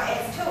this for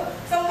AIDS too.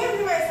 So we have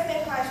my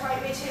second clash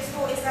point, which is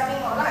who is saving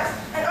more lives.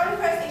 And on the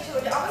first issue,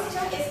 the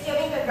opposition is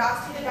giving the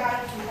drugs to the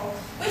dying people.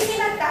 We see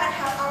that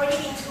has already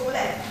been too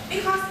late,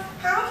 because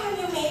how can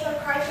you make a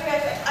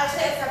criteria to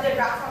actually accept the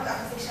drug from the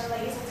opposition,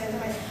 ladies and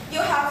gentlemen? You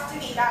have to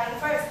be dying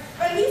first.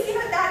 But we see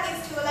that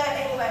is too late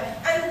anyway.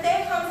 And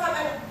they come up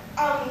and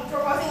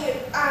proposing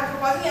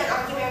an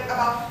argument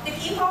about the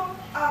people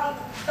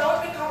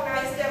don't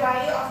recognize the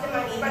value of the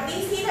money. But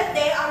we see that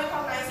they are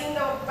recognizing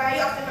the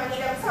value of the money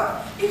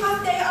themselves because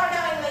they are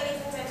dying,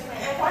 ladies and gentlemen.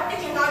 And what they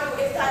cannot do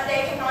is that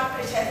they cannot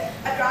purchase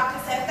a drug to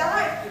save their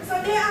life. So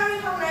they are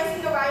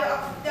recognizing the value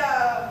of the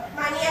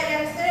money at the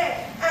end of the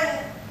day. And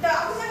the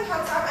opposition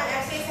comes up and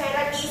actually say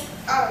that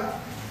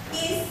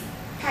these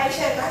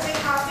patients actually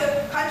have to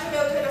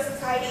contribute to the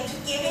society, to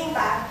giving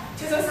back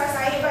to the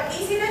society. But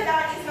we see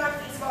that is not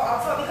feasible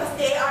also because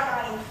they are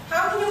dying.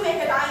 How can you make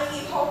the dying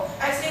people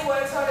actually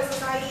work for the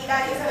society?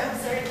 That is an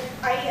absurd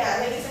idea,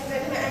 ladies and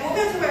gentlemen. And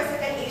moving to my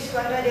second issue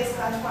under this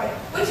clash point,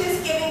 which is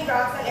giving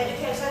drugs and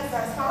education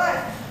saves more life.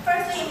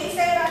 Firstly, we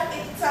say that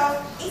it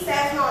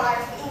saves more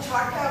life in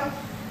short term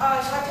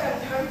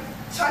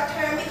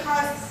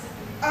because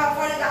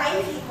for the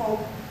dying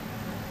people,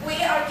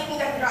 we are giving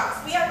them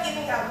drugs. We are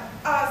giving them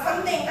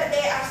something that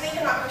they actually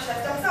cannot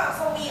purchase themselves.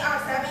 So we are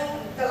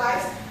saving the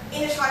lives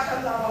in the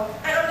short-term level.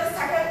 And on the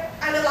second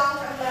and the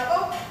long-term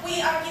level,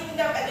 we are giving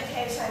them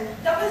education.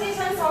 The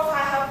opposition so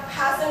far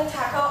hasn't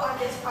tackled on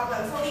this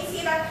problem. So we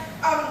see that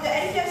the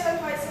education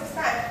part is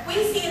substantial.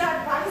 We see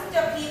that once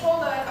the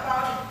people learn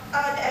about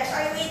the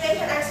HIV, they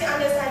can actually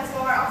understand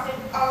more of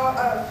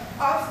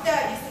the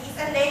disease,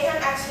 and they can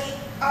actually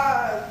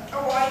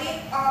avoid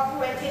it or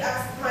prevent it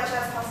as much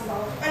as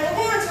possible. And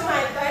moving on to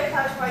my third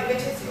clash point,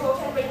 which is who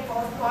can bring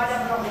forth more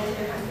development in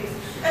the countries.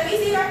 And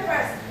we see that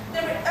first, we're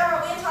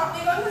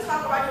going to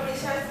talk about the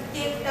researchers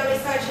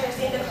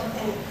in the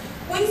company.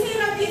 We see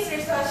that these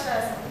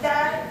researchers,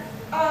 that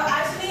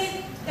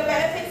actually the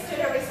benefits to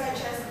the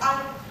researchers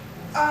on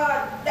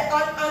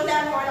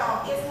their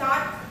model is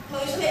not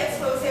mutually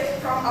exclusive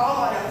from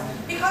our models.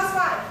 Because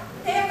why?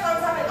 They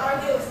comes up and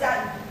argues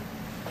that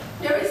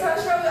the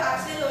researcher will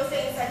actually lose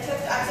the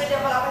incentive to actually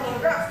develop a new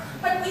drug.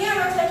 But we are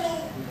not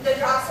taking the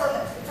drugs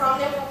from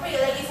them for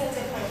free, ladies and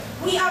gentlemen.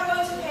 We are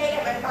going to pay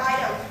them and buy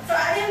them. So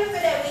at the end of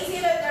the day, we see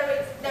that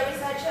the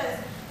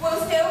researchers will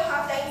still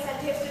have the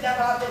incentive to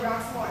develop the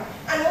drugs more.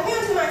 And moving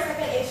on to my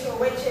second issue,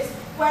 which is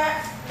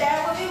where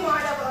there will be more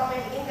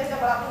development in the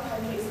developing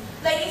countries.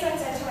 Ladies and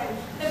gentlemen,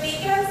 the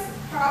biggest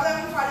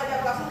problem for the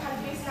developing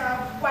countries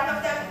now. One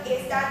of them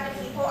is that the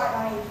people are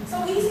dying.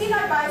 So we see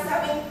that by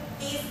saving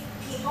these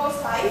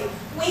people's life,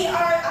 we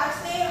are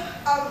actually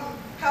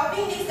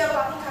helping these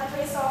developing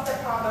countries solve the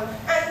problem.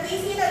 And we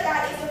see that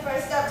that is the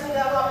first step to the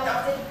development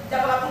of the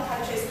developing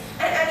countries.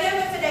 And at the end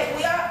of the day,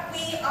 we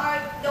are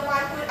the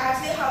one who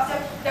actually helps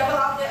them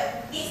develop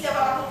these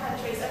developing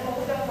countries and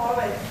move them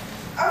forward.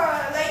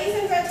 Ladies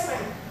and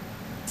gentlemen,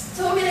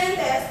 2 million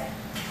deaths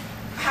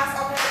has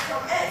occurred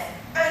from AIDS,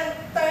 and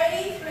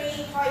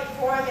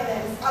 33.4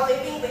 million are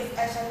living with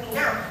HIV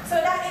now. So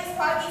that is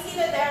why we see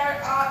that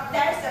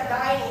there's a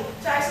dying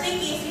to actually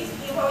give these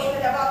people in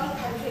the developing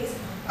countries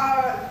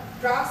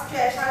drugs to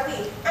HIV,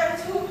 and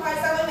 2.7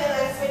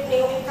 million with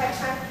new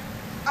infection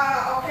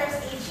occurs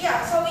each year.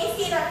 So we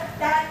see that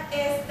that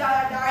is the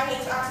dying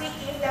to actually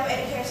give them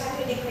education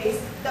to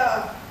decrease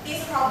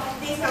these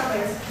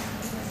numbers.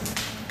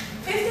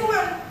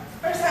 51%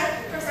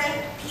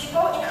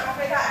 people in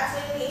Africa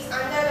actually lives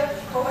under the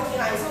poverty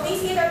line. So we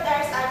see that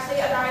there's actually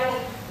a dying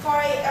for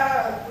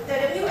the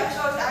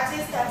WHO to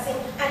actually step in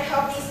and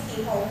help these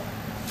people.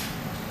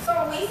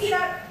 So we see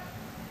that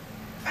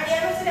at the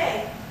end of the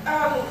day,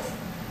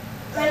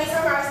 let me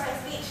summarize my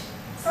speech.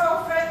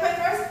 So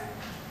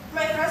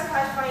my first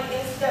touch point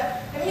is the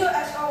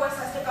WHO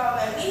versus the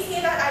government. We see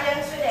that at the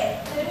end of the day,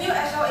 the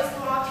WHO is the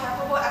more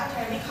capable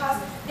actor because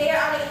they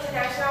are the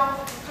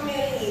international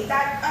community,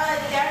 that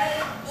they are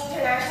the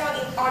international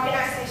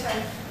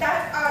organization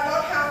that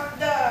don't have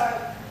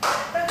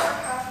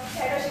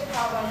dictatorship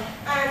problem.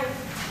 And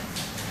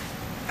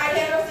at the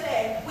end of the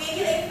day, we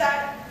believe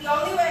that the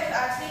only way to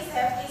actually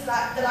save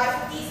the life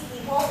of these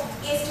people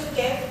is to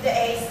give the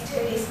AIDS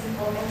to these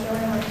people. Thank you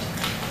very much.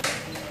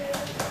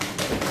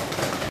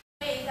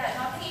 That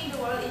nothing in the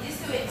world in this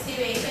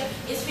situation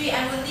is free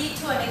and will lead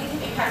to a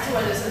negative impact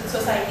toward the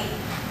society.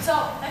 So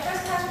my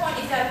first touch point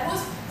is that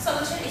whose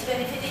solution is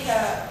benefiting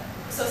the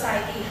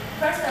society.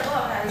 First level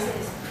of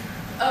analysis.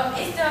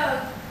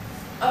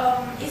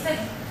 Is the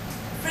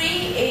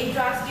free aid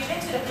drugs given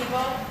to the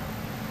people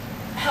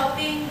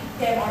helping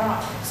them or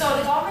not? So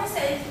the government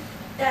says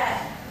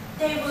that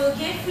they will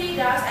give free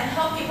drugs and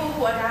help people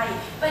who are dying.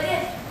 But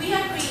then we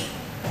agree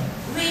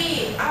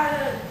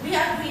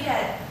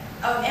that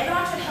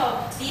everyone should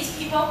help these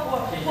people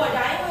who are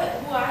dying,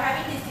 who are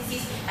having this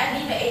disease and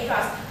need the aid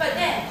drugs. But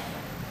then,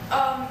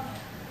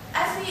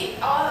 as we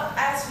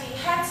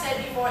had said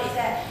before, is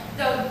that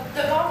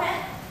the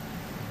government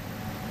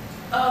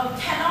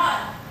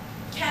cannot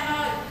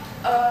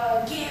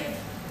give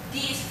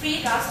these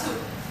free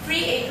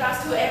aid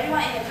drugs to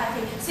everyone in the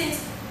country,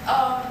 since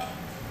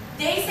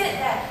they said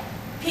that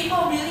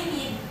people really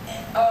need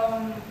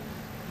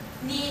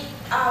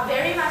a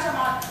very much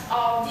amount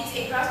of these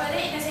aid drugs, but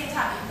then at the same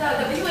time, the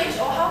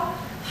WHO,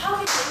 how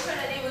can they ensure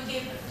that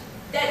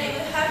they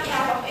will have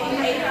enough of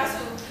aid drugs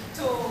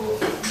to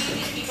give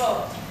these people?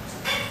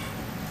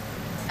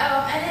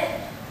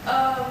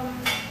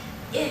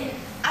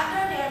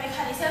 Under their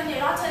mechanism, they're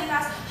not telling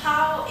us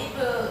how it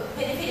will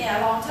benefit in the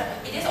long term.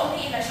 It is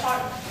only in the short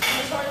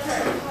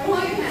term.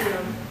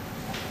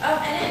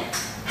 And then,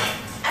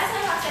 as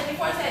I have said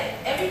before,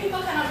 that every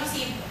people cannot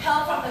receive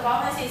help from the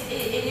government.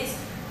 It is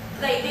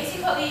like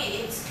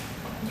basically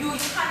you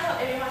can't help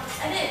everyone,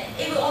 and then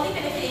it will only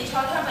benefit in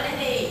short term, but then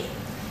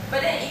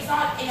it's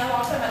not in the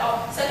long term at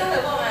all. Second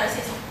level of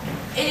analysis.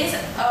 It is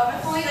second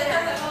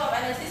level of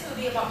analysis will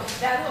be about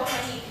value of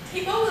money.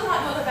 People will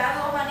not know the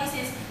value of money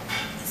since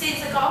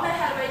the government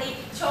had already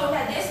shown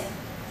that this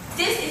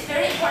is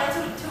very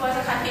important to us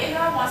as a country.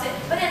 Everyone wants it,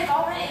 but then the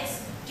government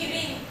is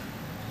giving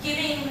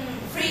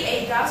free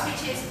aid drugs,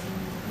 which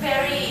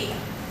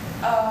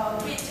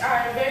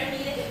are very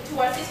needed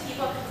towards these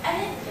people. And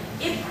then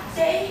if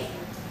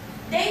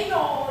they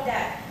know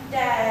that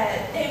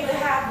they will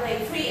have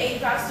like free aid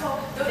drugs,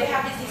 though they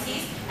have this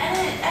disease, and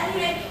then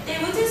anyway they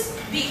will just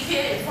be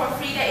cured for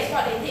free. That is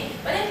what they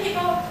think. But then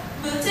people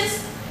will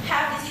just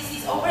have this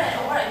disease over and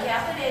over again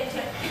after they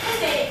cure,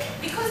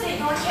 because they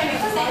don't care,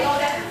 because they know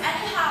that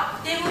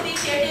anyhow they will be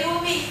cured,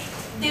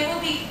 they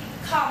will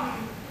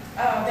become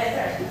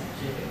better.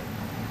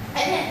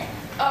 And then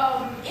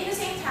in the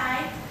same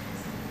time,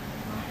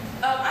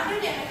 under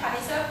their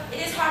mechanism,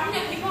 it is harming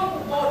the people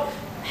who won't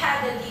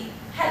had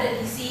the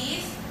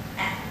disease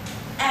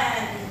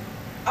and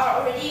are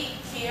already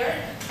cured,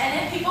 and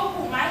then people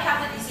who might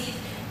have the disease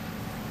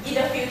in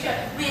the future,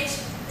 which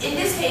in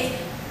this case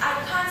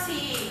I can't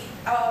see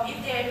if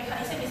their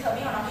mechanism is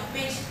helping or not,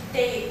 which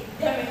their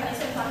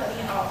mechanism is not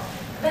helping at all.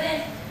 But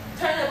then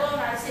third level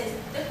analysis,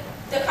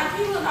 the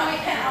country will not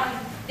depend on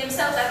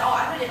themselves at all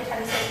under the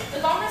mechanism. The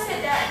government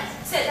said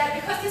that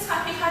because this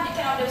country can't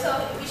depend on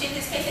themselves, which in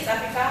this case is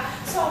Africa,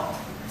 so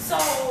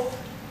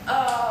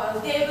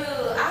they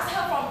will ask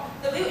help from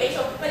the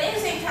WHO. But at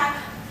the same time,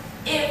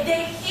 if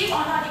they keep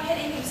on not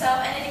depending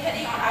themselves and then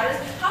depending on others,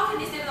 how can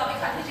this developing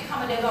country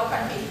become a developed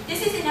country?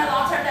 This is in the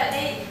long term that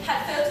they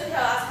had failed to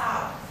tell us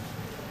how.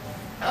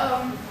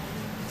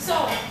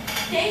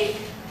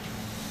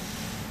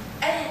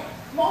 And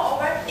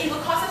moreover, it will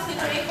cause a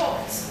slippery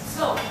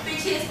slope,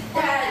 which is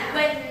that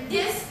when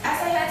this,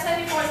 as I had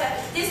said before,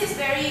 that this is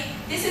very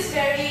this is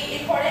very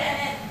important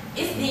and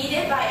it's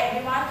needed by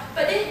everyone.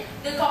 But then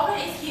the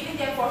government is giving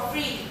them for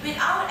free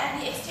without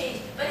any exchange.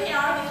 But in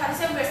our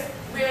mechanism,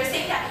 we're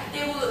saying that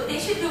they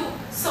should do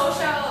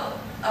social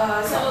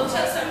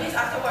service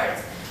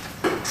afterwards.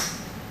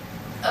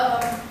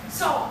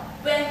 So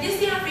when this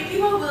thing are free,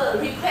 people will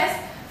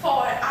request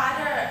for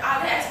other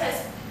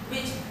aspects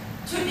which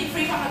should be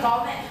free from the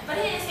government. But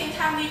at the same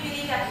time, we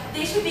believe that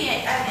there should be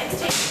an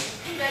exchange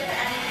in better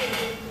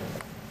anything.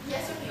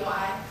 Yes, or no?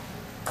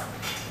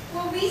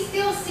 Well, we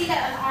still see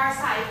that on our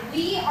side.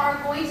 We are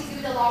going to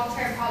do the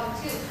long-term problem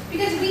too.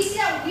 Because we see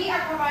that we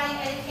are providing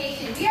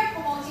education, we are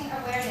promoting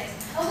awareness.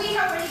 And we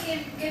have already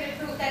given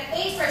proof that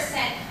 8%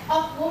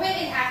 of women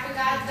in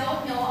Africa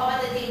don't know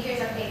about the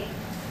dangers of AIDS.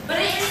 But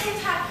at the same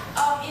time,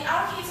 in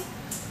our case,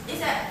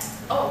 is that,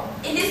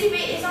 in this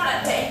debate, it's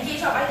not the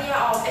engage of idea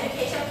of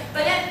education,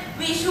 but then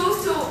we choose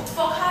to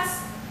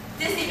focus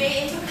this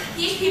debate into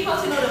teach people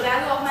to know the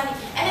value of money.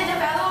 And then the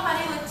value of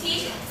money will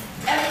teach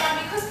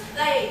everyone because,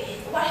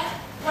 like,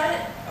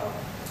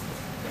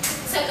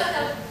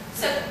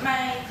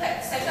 my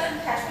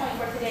second catch point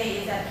for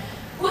today is that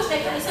whose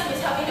mechanism is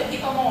helping the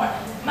people more.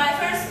 My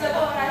first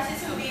level of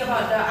analysis will be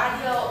about the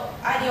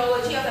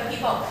ideology of the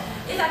people.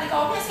 Is that the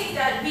government says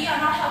that we are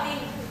not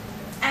helping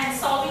and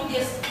solving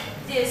this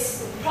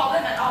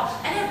problem at all,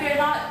 and then we are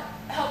not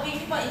helping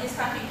people in this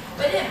country.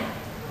 But then,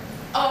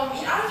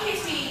 in our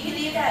case, we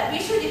believe that we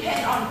should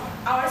depend on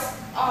ourselves,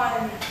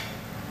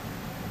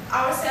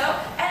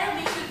 and then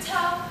we should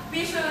tell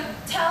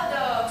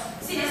the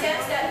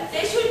citizens that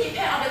they should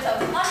depend on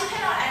themselves, not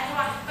depend on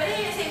anyone. But at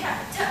the same time,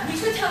 we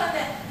should tell them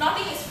that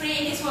nothing is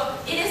free in this world.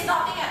 It is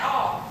nothing at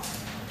all.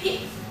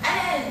 And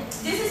then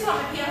this is what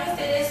my PM has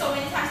stated so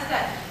many times, is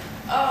that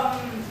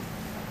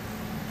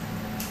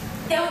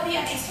there will be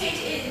an exchange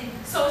in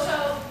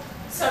social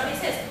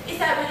services. Is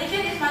that when they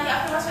get this money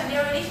afterwards, when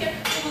they're already here,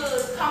 they will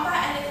come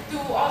back and do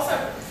all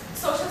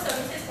social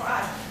services for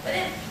us. But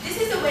then this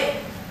is the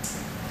way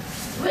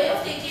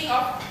of thinking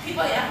of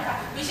people in Africa,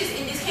 which is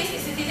in this case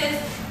is citizens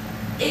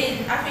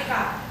in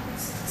Africa,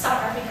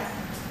 South Africa.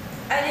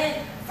 And then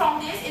from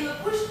this, it will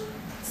push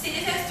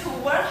citizens to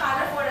work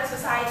harder for the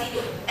society,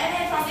 and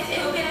then from this,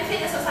 it will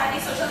benefit the society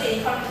socially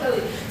and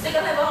economically.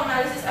 Second level of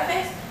analysis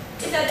effects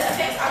is that the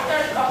effects after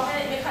the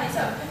government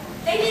mechanism.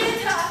 They didn't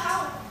tell us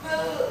how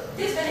will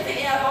this benefit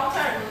in the long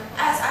term,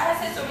 as I have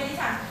said so many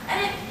times.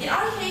 And then in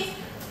our case,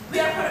 we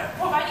are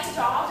providing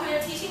jobs, we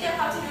are teaching them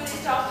how to do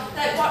this job,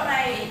 like what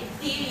my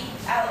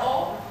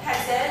DLO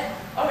has said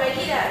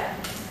already, that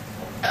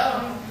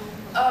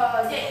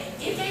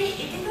if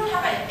they don't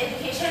have an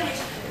education, which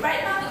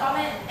right now the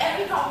government,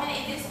 every government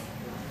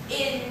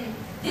in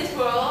this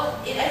world,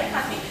 in every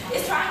country,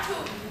 is trying to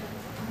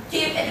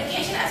give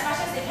education as much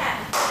as they can.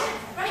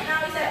 Right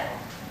now is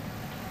that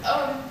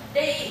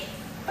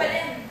but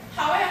then,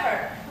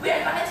 however, we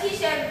are gonna teach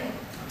them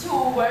to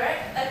work,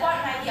 like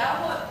what my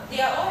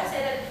DLO has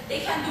said, that they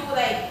can do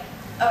like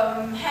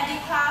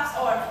handicrafts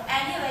or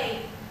any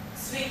like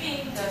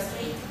sweeping the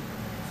street.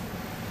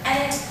 And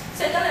then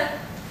second,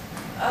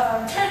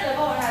 third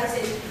level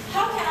analysis.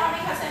 How can our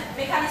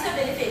mechanism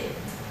benefit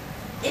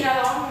in a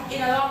long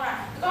run?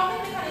 The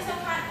government mechanism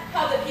can't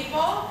help the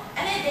people,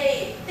 and then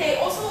they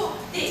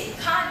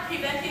can't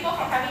prevent people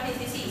from having this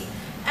disease.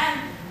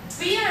 And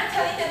we are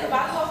telling them the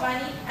value of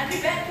money and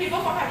prevent people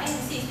from having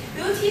disease.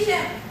 We will teach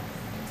them.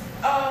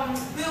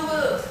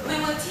 We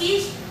will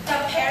teach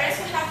the parents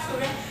who have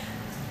children,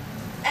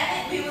 and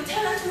then we will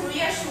tell them to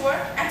reassure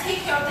and take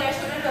care of their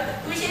children,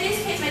 which in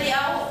this case, my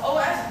DLO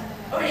has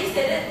already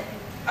stated,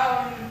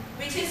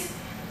 which is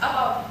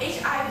about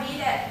HIV,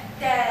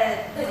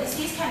 that the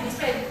disease can be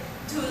spread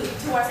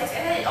towards sex.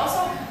 And then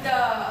also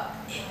the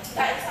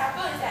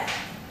example is that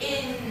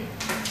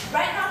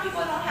right now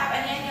people don't have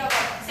any idea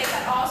about sex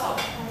at all.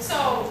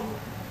 So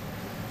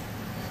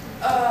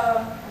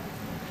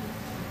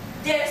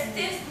there's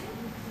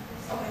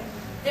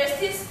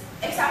this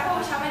example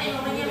which happened in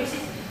Romania, which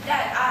is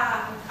that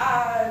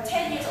a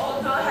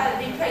 10-year-old girl had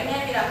been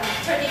pregnant with a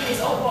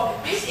 13-year-old boy,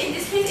 which in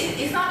this case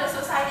is not a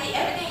society.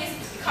 Everything is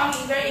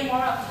becoming very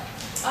immoral.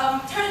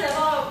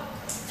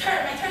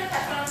 My third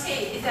platform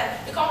case is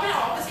that the government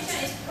or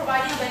opposition is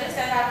providing a better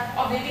standard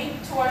of living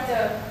towards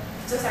the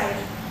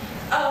society.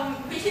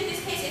 Which in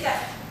this case is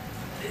that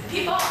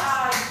people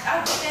are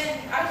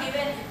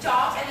given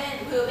jobs, and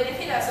then will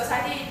benefit the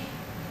society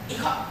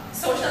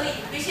socially,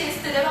 which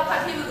is the developed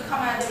country will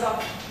become a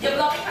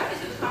developing countries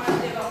will become a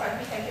developed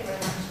country. Thank you very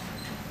much.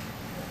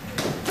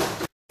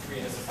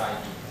 In the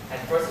society. And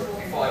first of all,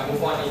 before I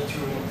move on into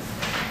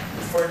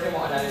further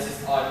more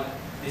analysis on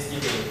this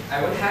debate,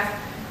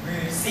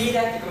 we see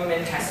that the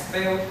government has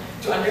failed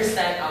to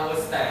understand our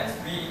stance.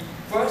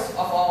 First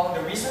of all,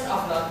 the reason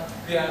of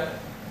we are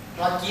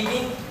not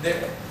giving the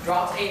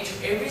drugs aid to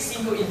every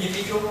single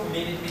individual who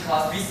need it,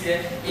 because we see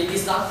that it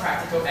is not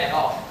practical at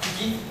all.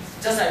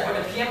 Just like what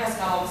the PM has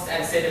come out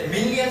and said that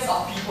millions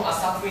of people are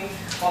suffering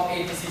from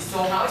AIDS disease.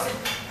 So how is it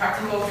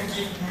practical to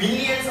give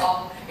millions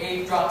of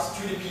AIDS drugs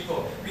to the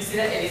people? We see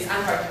that it is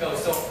unpractical.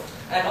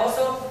 And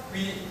also,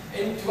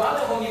 throughout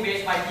the whole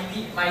debate,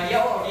 my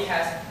DL already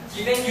has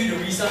given you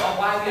the reason of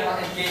why we are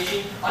not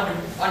engaging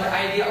on the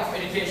idea of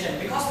education,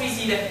 because we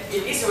see that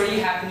it is already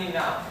happening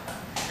now.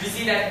 We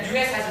see that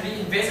US has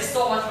already invested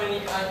so much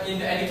money in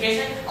the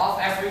education of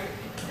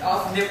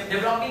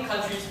developing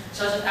countries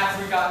such as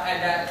Africa,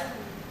 and that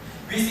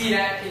we see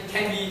that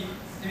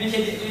we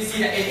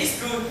see that it is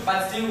good,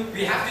 but still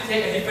we have to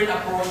take a different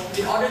approach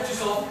in order to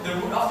solve the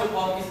root of the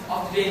problem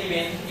of today's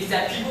debate, is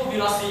that people do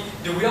not see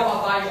the real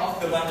value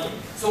of the money.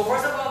 So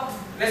first of all,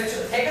 let's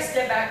take a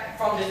step back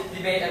from this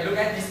debate and look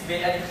at this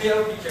debate at a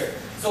clear picture.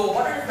 So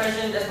what are the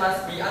questions that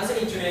must be answered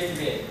in today's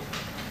debate?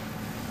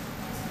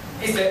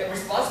 Is the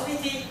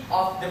responsibility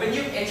of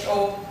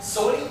WHO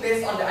solely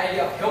based on the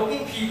idea of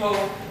helping people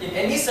in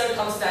any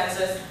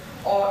circumstances,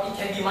 or it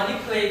can be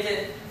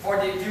manipulated for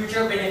the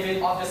future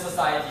benefit of the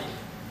society?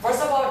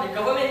 First of all, the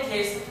government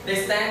case,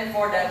 they stand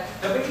for that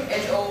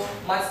WHO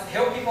must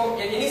help people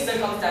in any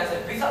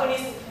circumstances without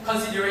any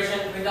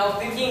consideration, without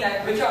thinking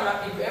that whether or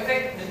not it will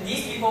affect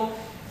these people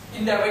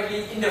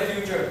indirectly in the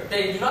future.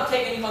 They do not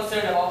take any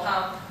concern about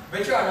harm,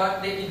 whether or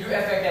not it do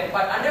affect them.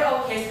 But under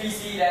our case, we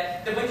see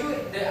that the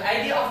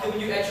idea of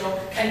WHO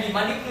can be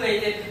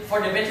manipulated for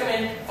the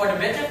betterment, for the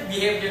better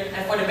behavior,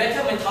 and for the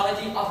better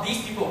mentality of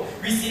these people.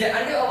 We see that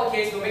under our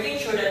case, we're making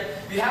sure that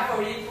we have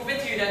already proven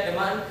to you that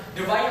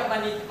the value of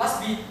money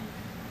must be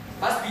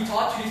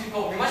taught to these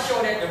people. We must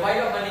show that the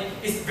value of money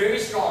is very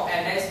strong,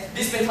 and there's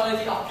this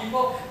mentality of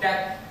people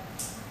that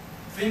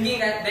thinking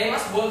that they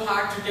must work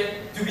hard to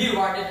be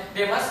rewarded.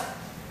 They must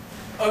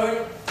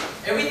earn.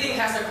 Everything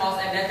has a cost,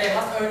 and that they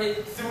must earn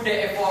it through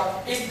their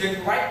effort is the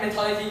right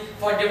mentality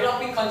for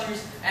developing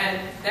countries,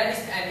 and that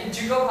is an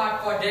integral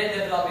part for their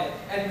development.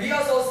 And we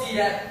also see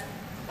that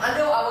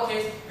under our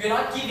case, we are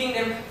not giving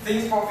them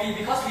things for free,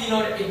 because we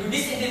know that it will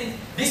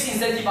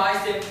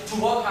disincentivize them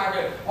to work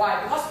harder.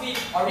 Why? Because we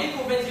already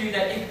proven to you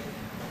that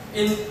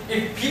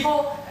if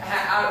people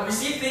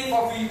receive things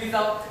for free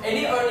without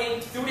any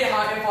earning through their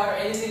hard effort or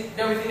anything,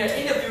 then we think that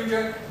in the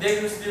future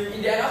they will still,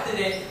 in the end of the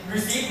day,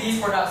 receive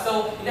these products.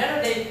 So in the end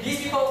of the day,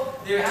 these people,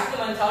 they have the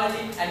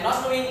mentality and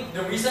not knowing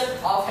the reason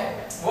of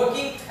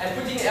working and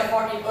putting the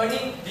effort in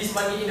earning this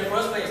money in the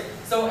first place.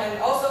 So, and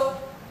also,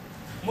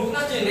 moving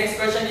on to the next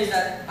question is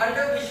that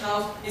under which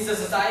house is the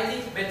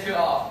society better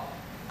off?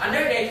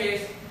 Under their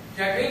case,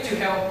 they are going to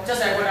help,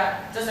 just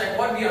like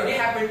what we already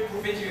have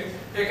proven to you.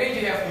 They are going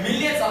to have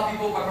millions of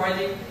people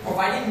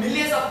providing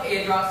millions of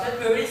aid drugs. That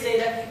we already say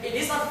that it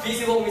is not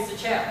feasible, Mr.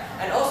 Chair.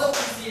 And also we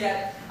see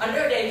that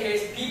under their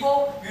case,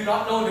 people will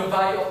not know the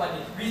value of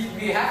money.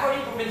 We have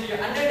already proven to you,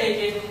 under their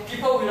case,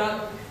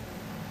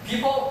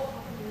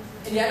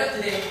 in the end of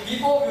the day,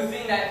 people will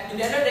think that in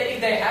the end of the day,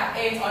 if they have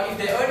AIDS or if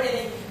they earn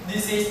any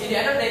disease, in the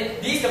end of the day,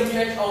 these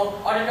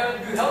WHO or the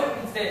government will help them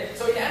instead.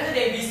 So in the end of the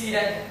day, we see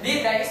that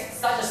there is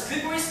such a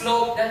slippery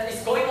slope that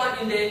is going on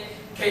in the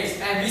case,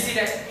 and we see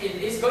that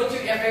it is going to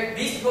affect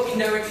these people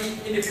indirectly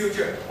in the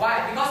future.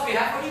 Why? Because we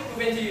have already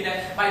proven to you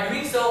that by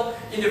doing so,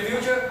 in the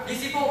future,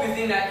 these people will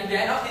think that in the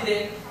end of the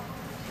day,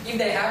 if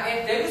they have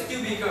AIDS, they will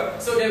still be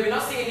cured. So they will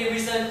not see any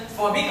reason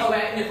for being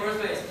aware in the first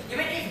place.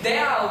 Even if they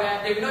are aware,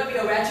 they will not be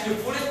aware to the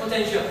fullest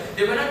potential.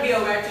 They will not be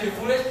aware to the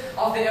fullest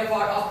of the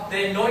effort of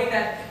them knowing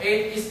that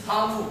AIDS is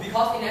harmful.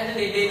 Because in the end of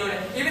the day, they know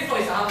that even though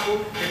it's harmful,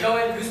 the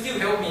government will still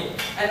help me.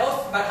 And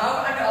also, but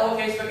however, under our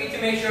case, we're going to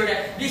make sure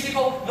that these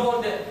people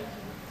know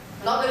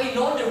not only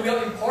know the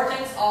real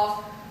importance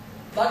of,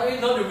 not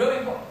only know the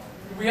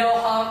real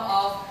harm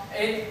of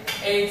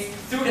AIDS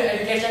through the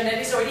education that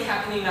is already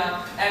happening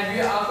now, and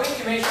we are going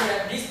to make sure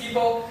that these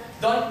people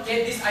don't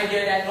get this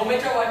idea that no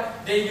matter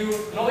what they do,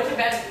 no matter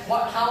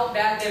how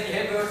bad their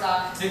behaviors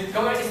are, the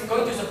government is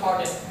going to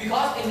support them.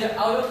 Because in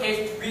our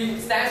case, we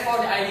stand for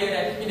the idea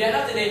that in the end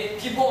of the day,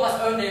 people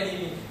must earn their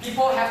living.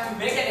 People have to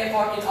make an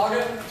effort in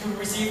order to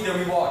receive the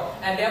reward,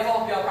 and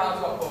therefore we are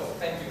proud to oppose.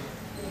 Thank you.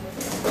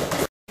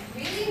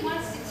 Really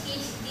wants to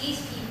teach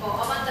these people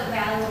about the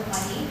value of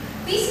money.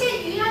 We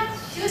say you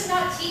should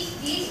not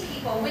teach these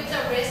people with the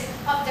risk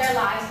of their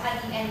lives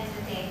at the end of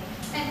the day.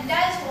 And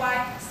that is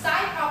why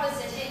side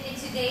proposition in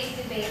today's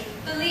debate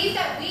believe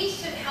that we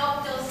should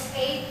help those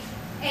AIDS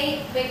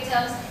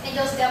victims in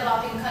those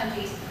developing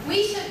countries.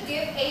 We should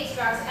give AIDS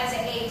drugs as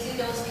an aid to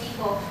those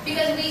people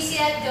because we see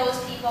that those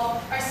people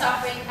are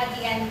suffering at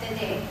the end of the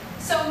day.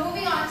 So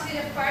moving on to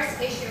the first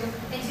issue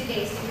in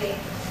today's debate.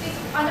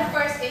 On the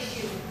first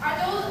issue,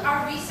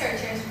 are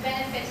researchers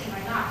benefiting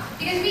or not?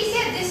 Because we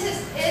said this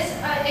is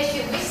an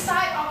issue which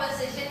side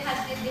opposition has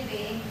been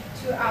debating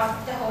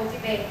throughout the whole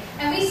debate.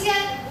 And we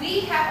said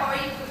we have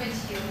already proven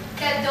to you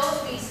that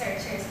those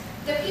researchers,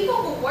 the people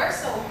who work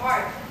so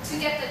hard to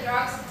get the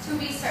drugs to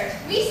research,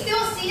 we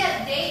still see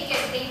that they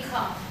get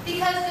income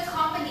because the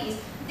companies,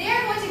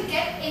 they're going to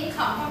get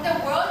income from the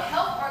World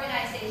Health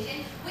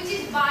Organization, which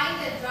is buying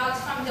the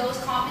drugs from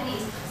those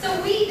companies. So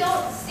we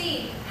don't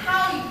see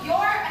how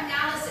your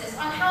analysis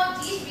on how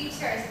these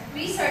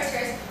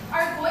researchers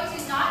are going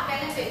to not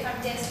benefit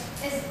from this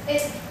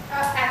is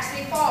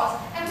actually false.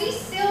 And we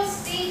still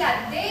see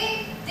that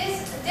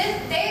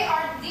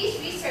these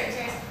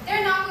researchers,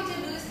 they're not going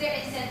to lose their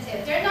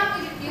incentive. They're not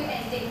going to feel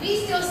anything.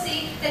 We still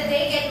see that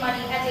they get money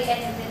at the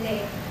end of the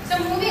day.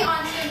 So moving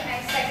on to my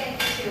second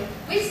issue,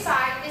 which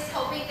side is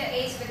helping the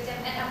AIDS victim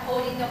and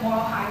upholding the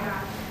moral high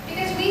ground?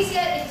 Because we see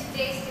that in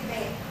today's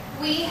debate,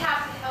 we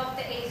have to help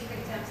the AIDS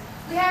victims.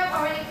 We have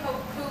already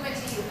proven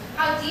to you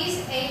how these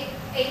AIDS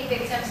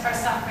victims are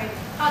suffering,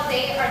 how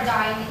they are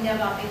dying in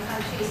developing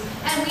countries.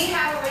 And we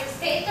have already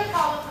stated the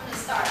problem from the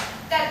start,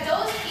 that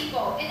those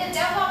people in the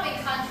developing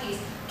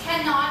countries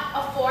cannot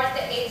afford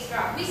the AIDS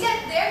drug. We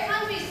said their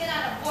countries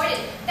cannot afford it.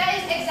 That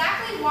is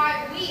exactly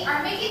why we are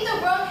making the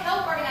World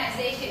Health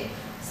Organization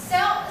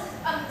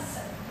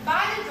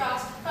buy the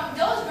drugs from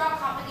those drug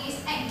companies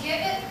and give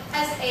it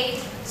as aid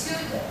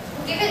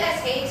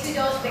to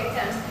those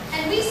victims.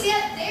 And we see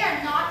that they are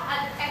not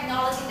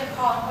acknowledging the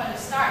problem from the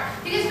start,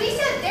 because we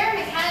said their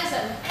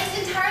mechanism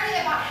is entirely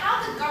about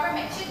how the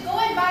government should go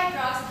and buy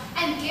drugs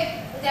and give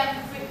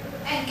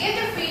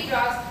the free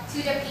drugs to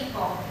the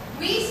people.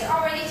 We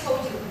already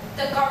told you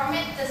the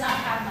government does not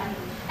have money,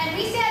 and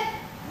we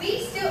said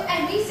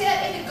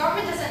if the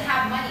government doesn't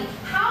have money,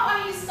 how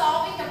are you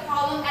solving the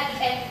problem at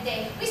the end of the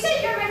day? We said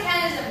your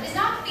mechanism is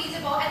not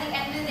feasible at the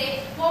end of the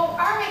day. Well,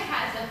 our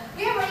mechanism,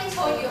 we have already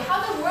told you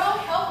how the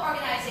World Health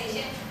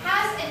Organization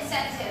has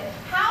incentive,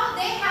 how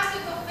they have to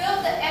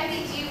fulfill the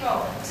MDG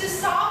role to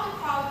solve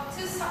the problem,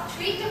 to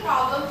treat the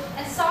problem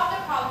and solve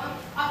the problem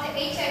of the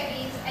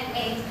HIVs and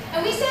AIDS.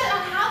 And we said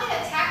on how they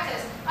attacked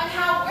us, on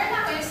how we're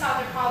not going to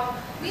solve the problem,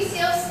 we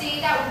still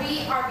see that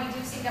we are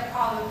reducing the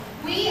problem.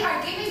 We are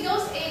giving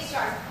those AIDS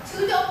drugs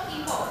to the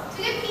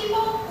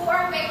people who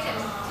are victims,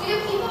 to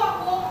the people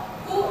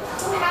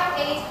who have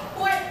AIDS,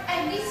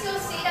 and we still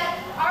see that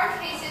our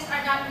cases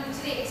are not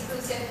mutually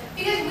exclusive,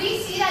 because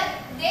we see that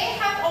they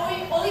have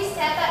only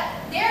said that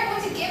they're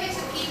going to give it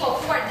to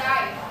people who are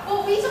dying.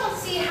 Well, we don't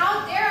see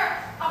how they're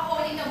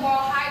upholding the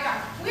moral high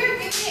ground. We're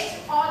giving it to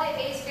all the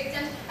AIDS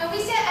victims, and we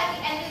said at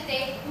the end of the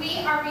day,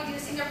 we are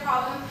reducing the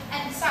problem,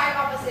 and side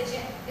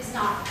opposition is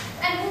not.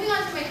 And moving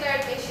on to my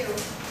third issue,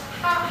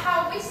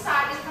 which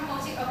side is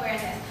promoting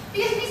awareness?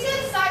 Because we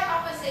said side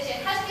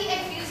opposition has been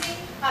accusing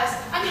us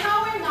on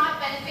how we're not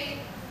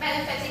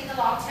benefiting the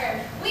long term.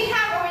 We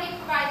have already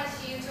provided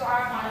to you to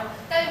our model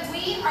that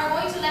we are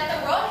going to let the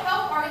World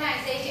Health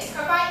Organization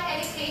provide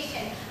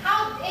education,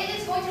 how it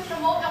is going to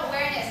promote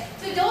awareness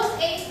to those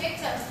AIDS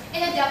victims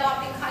in the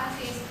developing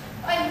countries.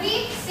 And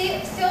we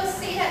still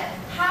see that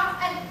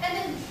and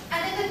then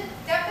the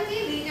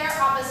deputy leader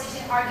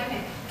opposition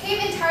argument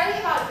came entirely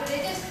about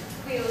religious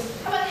views,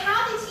 about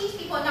how they teach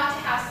people not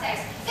to have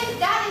sex. If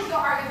that is your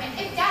argument,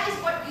 if that is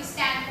what you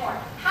stand for,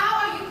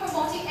 how are you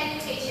promoting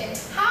education?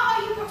 How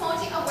are you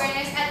promoting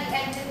awareness at the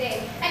end of the day?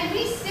 And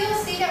we still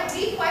see that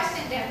we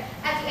question them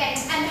at the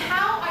end. And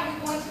how are you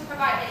going to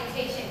provide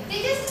education?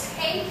 They just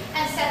came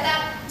and said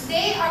that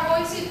they are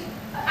going to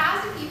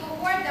ask the people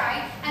who are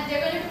dying, and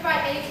they're going to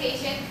provide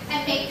education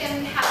and make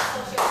them have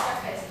social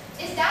service.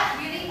 Is that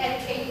really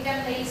educating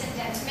them, ladies and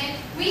gentlemen?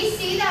 We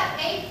see that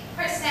 8%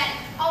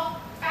 of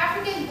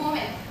African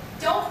women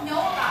don't know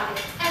about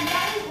it, and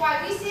that is why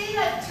we say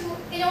that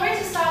in order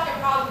to solve the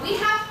problem, we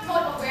have to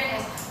promote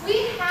awareness.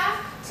 We have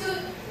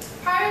to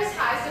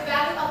prioritize the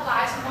value of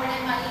lives more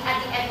than money at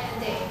the end of the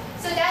day.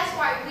 So that's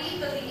why we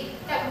believe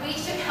that we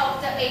should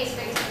help the AIDS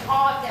victims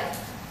all